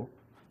that too.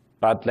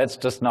 But let's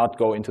just not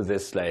go into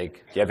this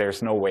like, yeah,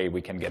 there's no way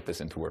we can get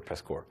this into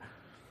WordPress core.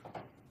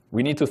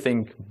 We need to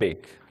think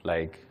big,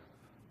 like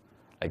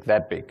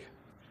that big.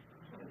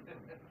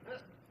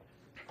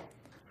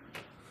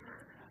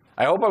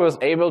 I hope I was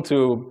able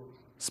to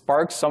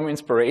spark some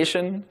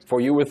inspiration for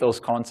you with those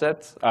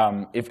concepts.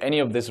 If any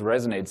of this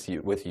resonates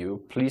with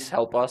you, please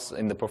help us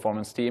in the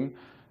performance team.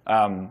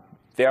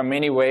 There are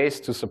many ways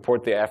to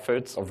support the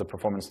efforts of the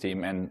performance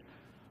team. And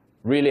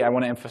really, I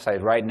want to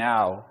emphasize right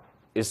now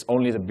is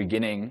only the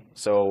beginning.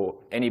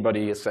 So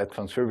anybody that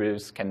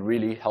contributes can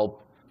really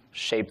help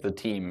shape the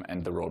team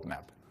and the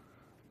roadmap.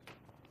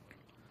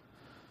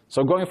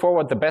 So going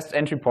forward, the best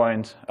entry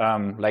point,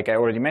 like I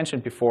already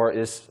mentioned before,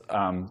 is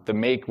the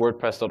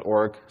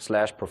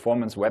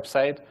makewordpress.org/performance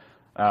website.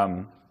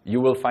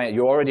 You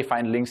already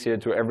find links here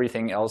to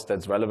everything else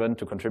that's relevant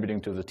to contributing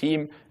to the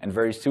team. And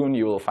very soon,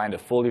 you will find a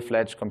fully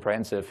fledged,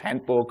 comprehensive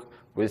handbook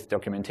with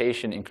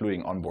documentation,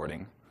 including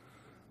onboarding.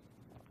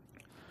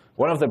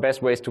 One of the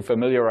best ways to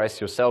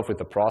familiarize yourself with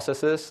the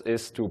processes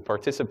is to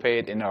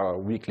participate in our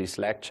weekly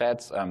Slack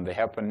chats. They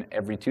happen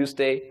every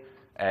Tuesday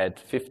at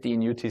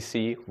 15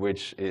 UTC,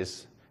 which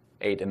is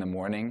 8 in the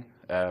morning,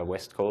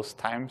 West Coast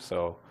time.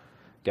 So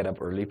get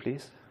up early,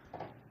 please.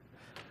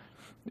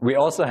 We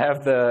also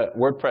have the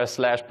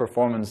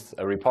WordPress/performance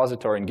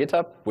repository in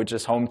GitHub, which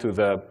is home to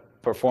the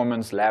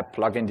Performance Lab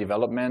plugin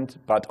development,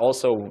 but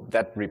also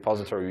that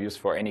repository we use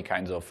for any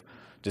kinds of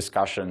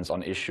discussions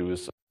on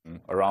issues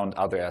around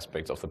other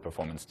aspects of the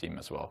performance team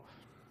as well.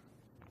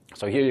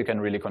 So here you can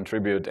really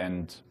contribute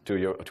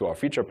to our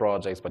future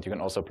projects, but you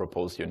can also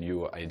propose your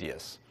new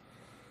ideas.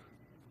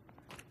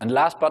 And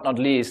last but not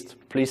least,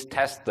 please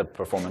test the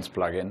Performance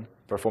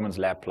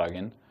Lab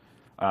plugin,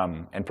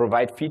 and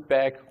provide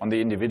feedback on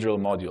the individual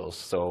modules.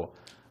 So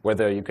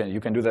whether you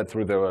can do that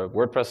through the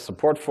WordPress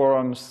support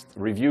forums,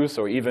 reviews,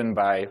 or even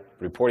by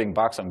reporting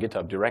bugs on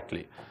GitHub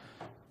directly.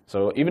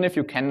 So even if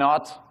you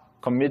cannot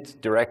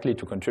commit directly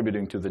to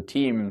contributing to the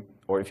team,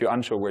 or if you're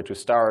unsure where to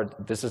start,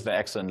 this is an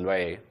excellent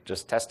way.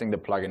 Just testing the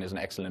plugin is an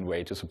excellent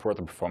way to support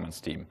the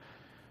performance team.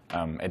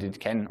 And it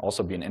can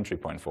also be an entry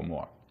point for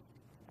more.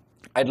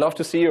 I'd love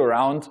to see you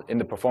around in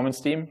the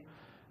performance team.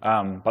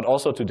 But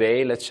also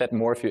today, let's chat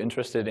more if you're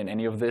interested in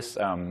any of this.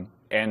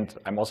 And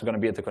I'm also going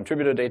to be at the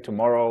Contributor Day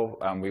tomorrow.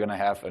 We're going to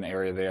have an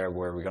area there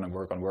where we're going to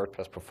work on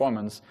WordPress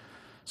performance.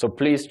 So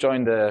please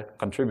join the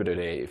Contributor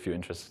Day if you're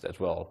interested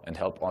as well, and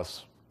help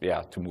us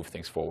to move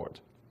things forward.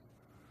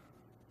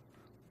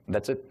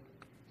 That's it.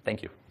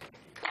 Thank you.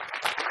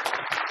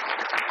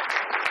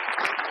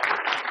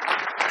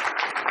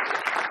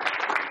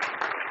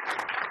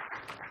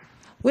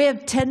 We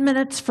have 10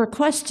 minutes for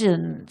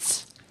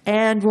questions.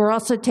 And we're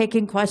also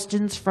taking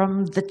questions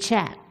from the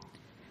chat.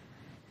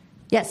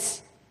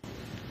 Yes?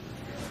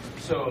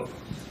 So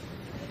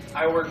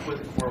I work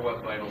with Core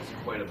Web Vitals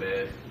quite a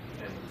bit,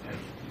 and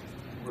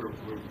we're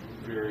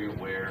very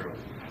aware of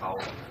how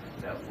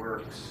that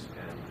works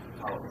and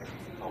how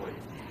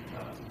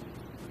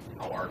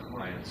our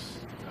clients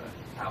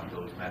have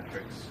those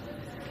metrics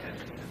and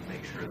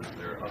make sure that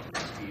they're up to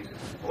speed.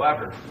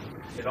 However,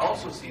 it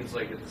also seems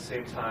like at the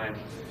same time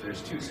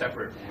there's two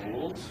separate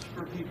rules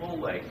for people.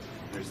 Like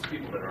there's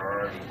people that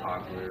are already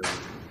popular,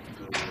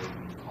 Google,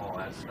 and all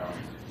that stuff.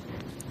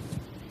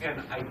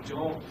 And I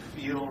don't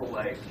feel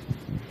like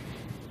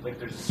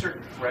there's a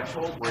certain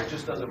threshold where it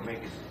just doesn't make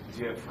a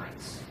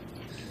difference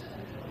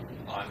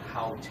on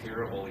how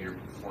terrible your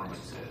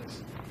performance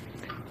is.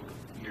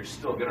 You're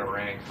still going to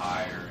rank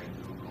higher in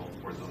Google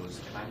for those.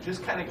 And I'm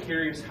just kind of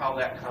curious how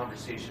that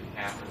conversation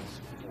happens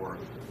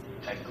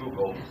at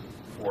Google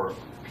for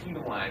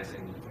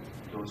penalizing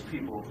those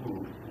people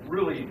who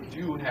really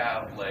do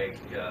have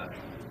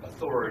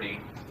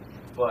authority,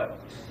 but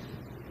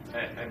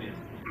I mean,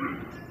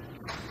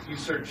 you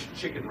search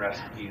chicken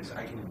recipes,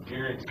 I can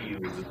guarantee you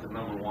that the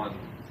 #1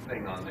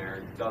 thing on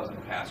there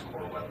doesn't pass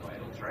Core Web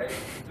Vitals, right?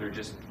 They're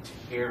just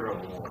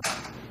terrible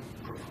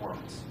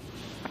performance.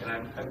 And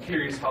I'm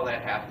curious how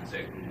that happens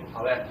at Google,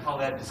 how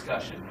that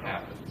discussion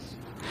happens.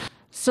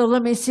 So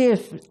let me see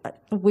if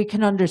we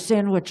can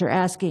understand what you're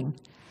asking,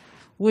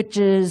 which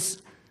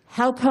is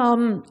how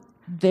come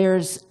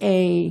there's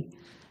a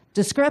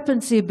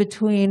discrepancy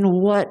between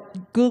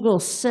what Google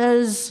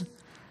says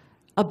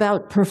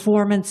about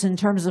performance in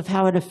terms of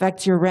how it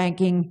affects your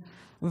ranking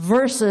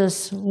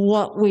versus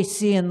what we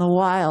see in the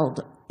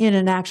wild in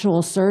an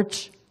actual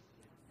search?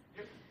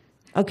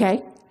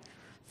 Okay.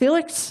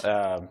 Felix?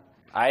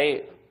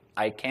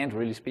 I can't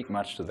really speak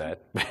much to that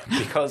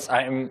because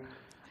I'm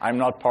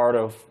not part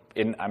of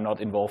I'm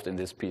not involved in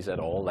this piece at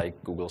all,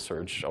 like Google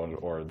search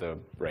or the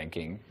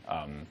ranking.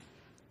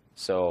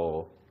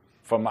 So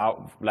from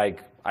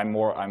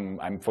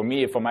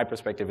from my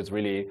perspective, it's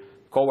really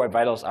Core Web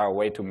Vitals are a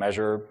way to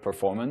measure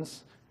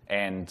performance,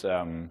 and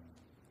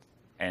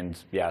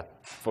yeah,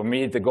 for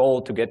me the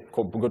goal to get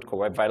good Core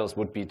Web Vitals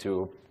would be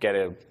to get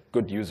a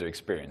good user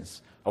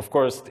experience. Of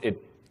course,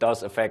 it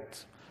does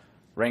affect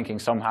ranking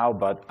somehow,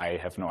 but I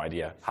have no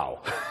idea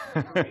how.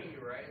 For me,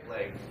 right?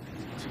 Like,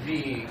 to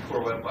me,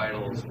 Core Web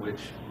Vitals,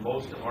 which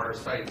most of our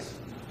sites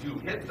do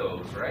hit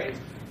those, right?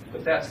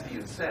 But that's the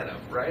incentive,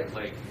 right?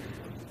 Like,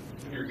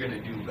 you're going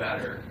to do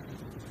better.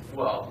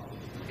 Well,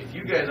 if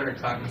you guys aren't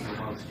talking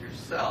amongst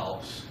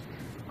yourselves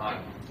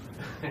on,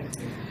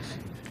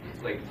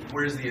 like,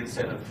 where's the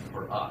incentive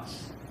for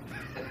us?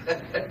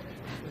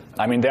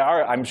 I mean,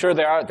 I'm sure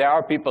there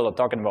are people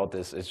talking about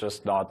this. It's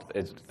just not.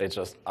 It's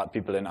just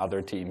people in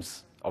other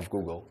teams of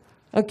Google.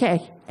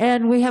 Okay,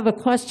 and we have a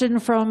question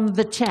from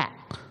the chat.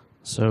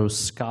 So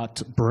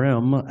Scott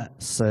Brim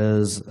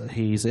says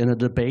he's in a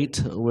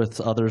debate with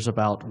others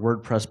about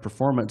WordPress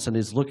performance, and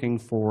he's looking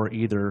for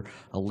either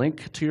a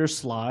link to your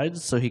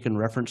slides so he can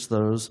reference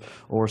those,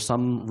 or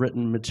some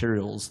written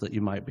materials that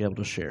you might be able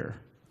to share.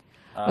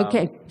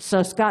 Okay,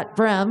 so Scott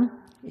Brim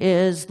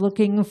is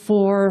looking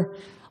for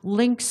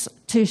links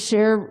to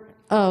share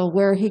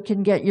where he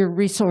can get your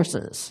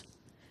resources.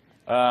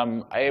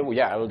 I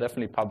will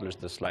definitely publish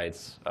the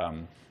slides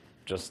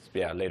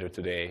later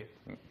today,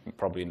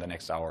 probably in the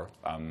next hour,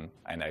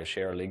 and I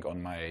share a link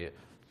on my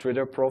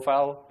Twitter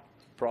profile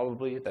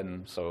probably.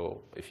 Then,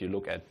 so if you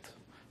look at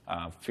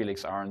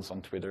Felix Arns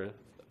on Twitter,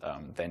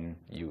 then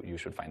you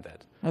should find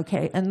that.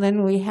 Okay, and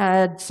then we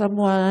had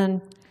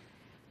someone.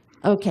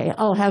 Okay,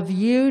 I'll have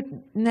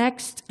you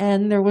next,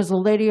 and there was a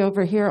lady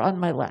over here on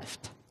my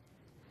left.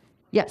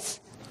 Yes.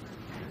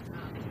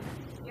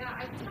 Yeah,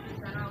 I just have a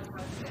general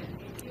question.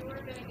 If you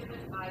were going to give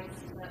advice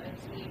to a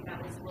team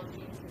that was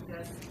looking to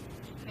just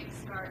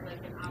kickstart like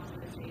an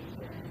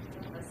optimization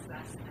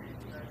assessment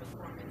or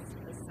performance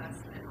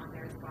assessment on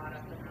their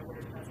product and their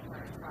WordPress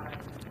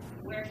product,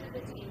 where should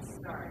the team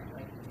start?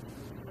 Like,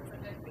 what's a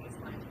good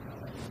baseline to go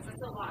with? Because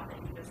it's a lot that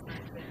you just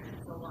mentioned.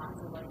 It's a lot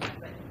to look at,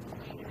 but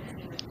even a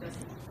team is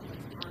just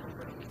on the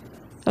road.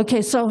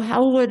 Okay, so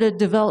how would a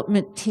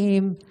development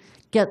team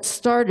get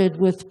started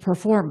with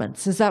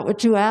performance? Is that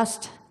what you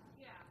asked?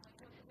 Yeah,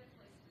 like what's a good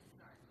place to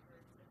start for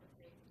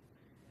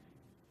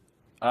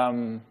the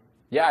big?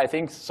 Yeah, I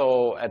think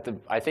so.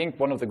 I think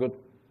one of the good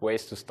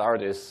ways to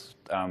start is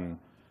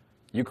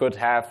you could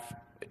have.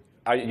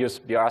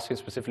 You're asking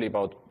specifically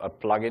about a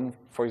plugin,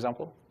 for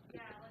example?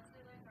 Yeah, let's say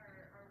like our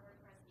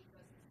WordPress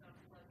ecosystem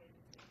plugin.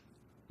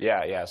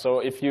 Yeah. So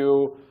if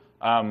you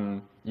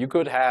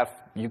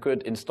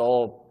could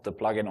install the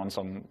plugin on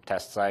some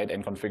test site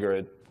and configure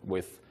it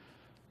with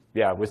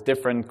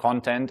different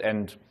content.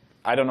 And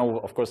I don't know,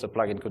 of course, the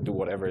plugin could do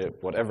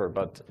whatever,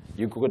 but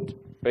you could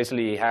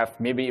basically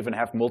maybe even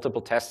have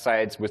multiple test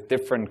sites with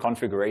different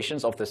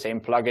configurations of the same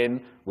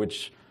plugin,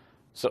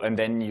 and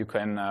then you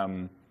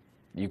can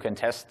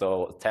test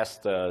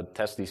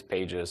these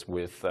pages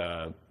with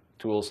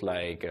tools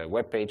like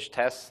web page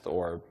test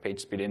or page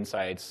speed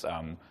insights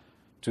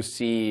to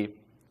see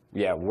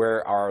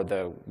where are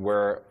the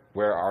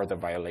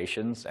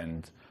violations.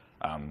 And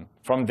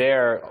from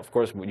there, of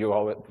course, one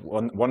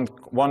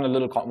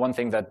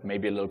thing that may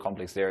be a little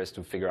complex there is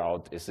to figure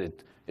out, is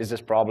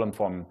this problem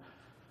from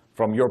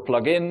your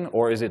plugin,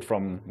 or is it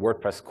from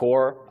WordPress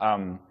core?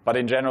 But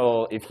in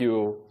general,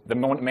 the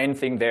main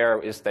thing there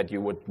is that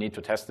you would need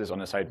to test this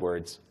on a site where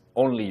it's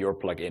only your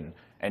plugin,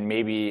 and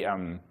maybe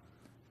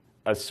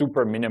a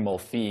super minimal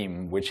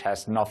theme which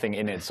has nothing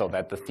in it, so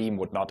that the theme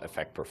would not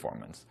affect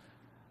performance.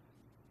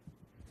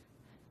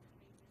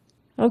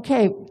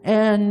 Okay,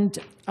 and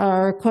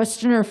our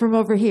questioner from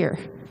over here.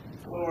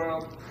 Hello,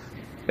 world.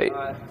 Hey.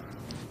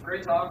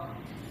 Great talk.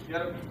 You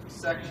had a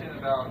section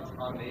about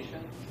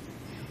automation.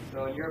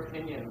 So in your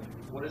opinion,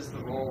 what is the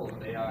role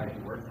of AI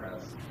in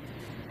WordPress?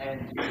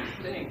 And do you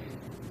think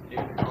it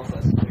can help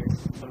us fix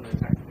some of the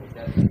technical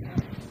debt that we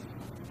have?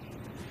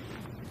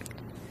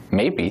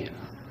 Maybe.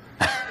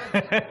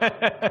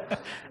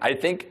 I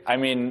think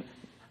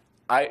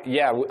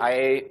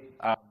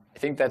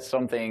that's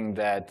something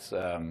that,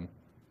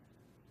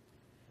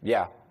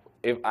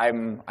 if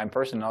I'm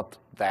personally not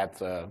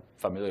that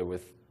familiar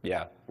with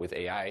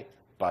AI,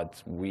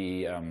 but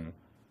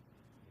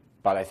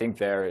I think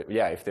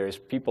if there's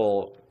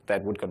people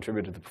that would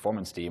contribute to the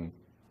performance team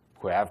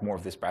who have more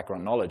of this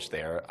background knowledge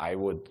there, I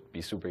would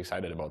be super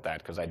excited about that,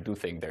 because I do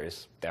think there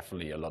is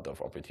definitely a lot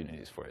of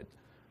opportunities for it.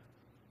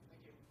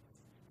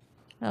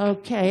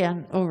 Okay,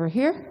 and over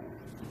here.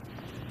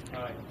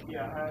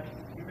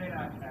 You may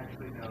not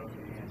actually know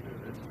the answer to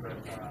this, but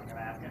I'm going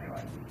to ask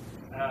anyway.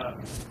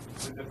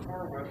 With the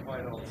core web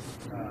vitals,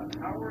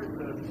 how were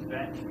the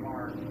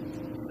benchmark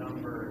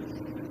numbers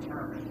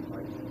determined?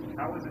 Like,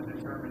 how was it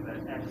determined that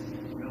X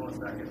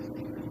milliseconds is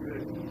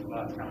good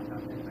bus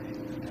content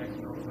and X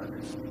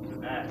milliseconds is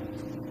bad?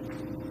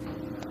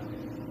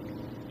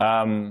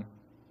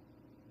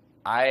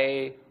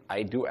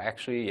 I do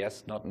actually,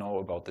 yes, not know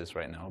about this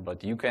right now,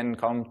 but you can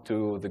come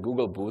to the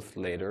Google booth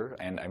later,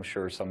 and I'm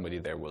sure somebody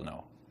there will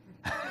know.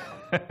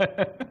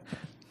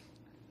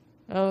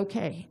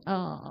 Okay.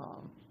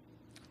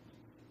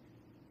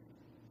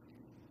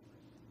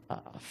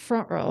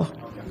 Front row.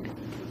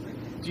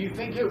 Do you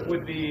think it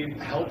would be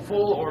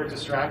helpful or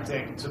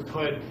distracting to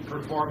put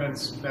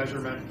performance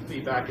measurement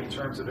feedback in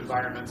terms of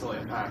environmental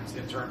impact,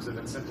 in terms of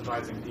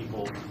incentivizing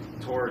people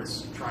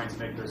towards trying to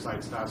make their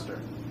sites faster?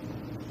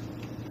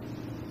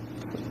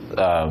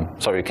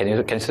 Sorry, can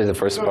you say the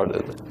first part?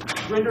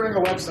 Rendering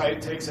a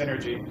website takes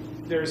energy.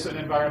 There's an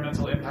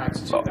environmental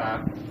impact to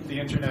that. The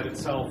internet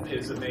itself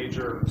is a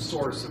major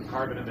source of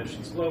carbon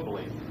emissions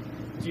globally.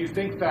 Do you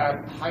think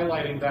that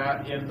highlighting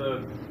that in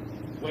the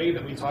way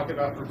that we talk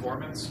about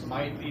performance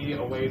might be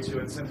a way to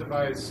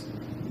incentivize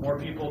more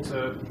people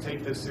to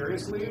take this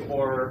seriously,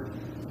 or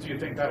do you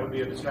think that would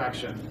be a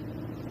distraction?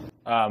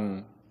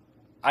 I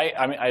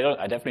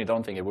definitely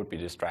don't think it would be a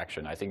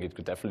distraction. I think it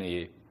could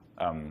definitely,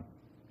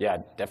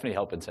 definitely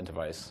help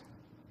incentivize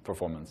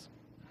performance.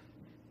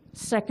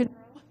 Second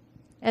row,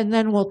 and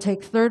then we'll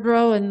take third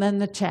row, and then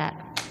the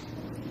chat.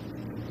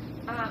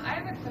 I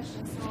have a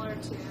question similar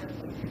to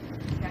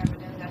Gavin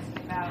was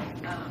asking about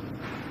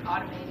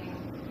automating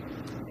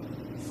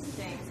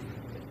things.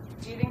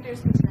 Do you think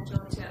there's potential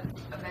to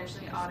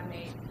eventually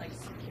automate like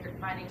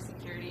finding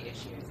security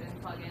issues in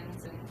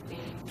plugins and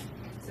themes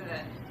so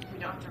that we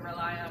don't have to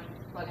rely on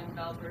plugin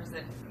developers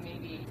that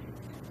maybe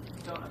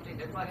don't update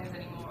their plugins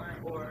anymore,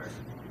 or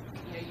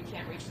you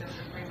can't reach them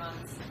for 3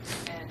 months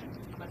and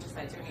a bunch of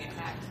sites are going to get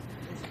hacked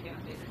because you can't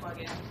update the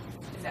plugin?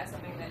 Is that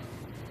something that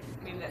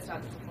maybe that's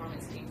not the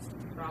performance team's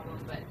problem,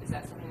 but is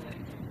that something that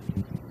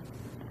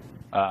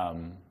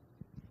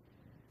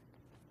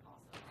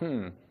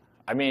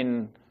I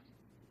mean,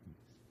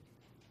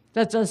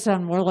 that does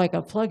sound more like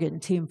a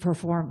plugin team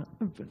performance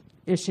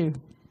issue.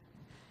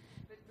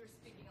 but we're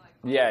speaking like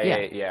yeah.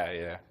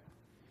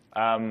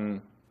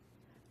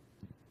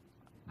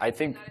 I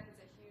think. not if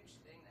it's a huge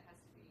thing that has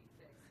to be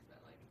fixed, but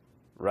like.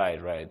 Right.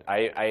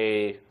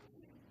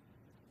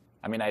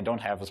 I mean, I don't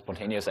have a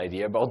spontaneous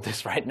idea about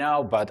this right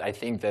now, but I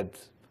think that,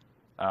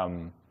 I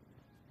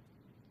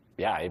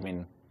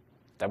mean,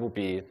 that would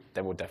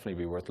definitely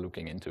be worth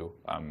looking into.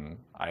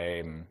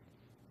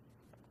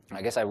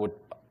 I guess I would.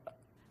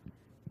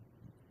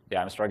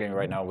 I'm struggling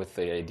right now with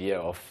the idea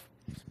of,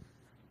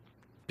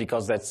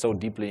 because that's so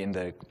deeply in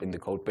the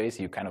code base,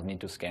 you kind of need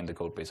to scan the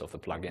code base of the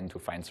plugin to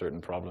find certain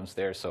problems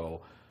there.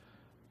 So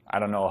I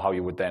don't know how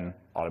you would then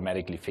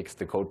automatically fix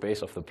the code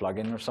base of the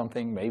plugin or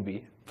something,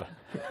 maybe.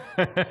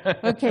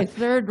 Okay,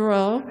 third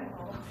row.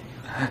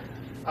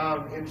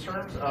 In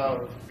terms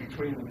of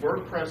between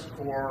WordPress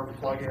core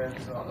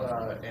plugins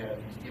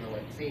and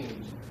like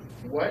themes,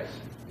 what,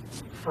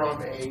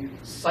 from a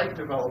site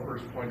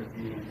developer's point of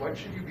view, what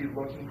should you be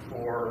looking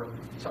for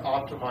to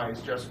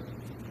optimize just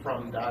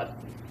from that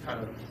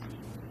kind of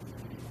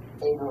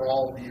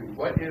overall view?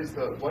 What is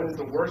the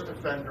worst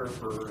offender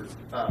for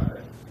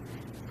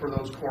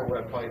those core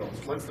web vitals?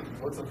 What's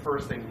the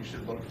first thing we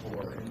should look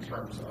for in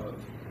terms of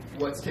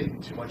what's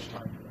taking too much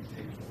time for those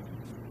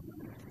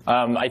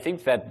people? I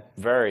think that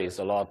varies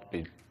a lot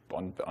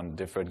on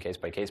different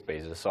case-by-case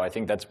basis. So I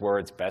think that's where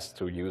it's best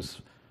to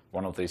use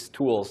one of these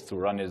tools to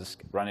run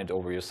it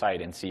over your site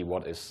and see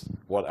what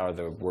are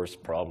the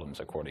worst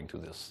problems according to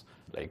this.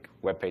 Like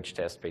web page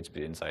test,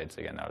 PageSpeed Insights,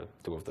 again, are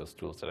two of those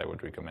tools that I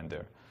would recommend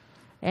there.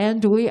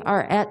 And we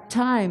are at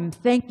time.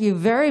 Thank you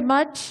very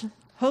much.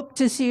 Hope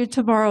to see you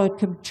tomorrow at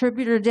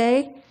Contributor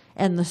Day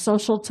and the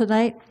social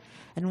tonight.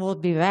 And we'll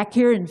be back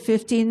here in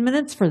 15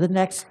 minutes for the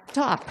next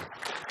talk.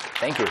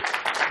 Thank you.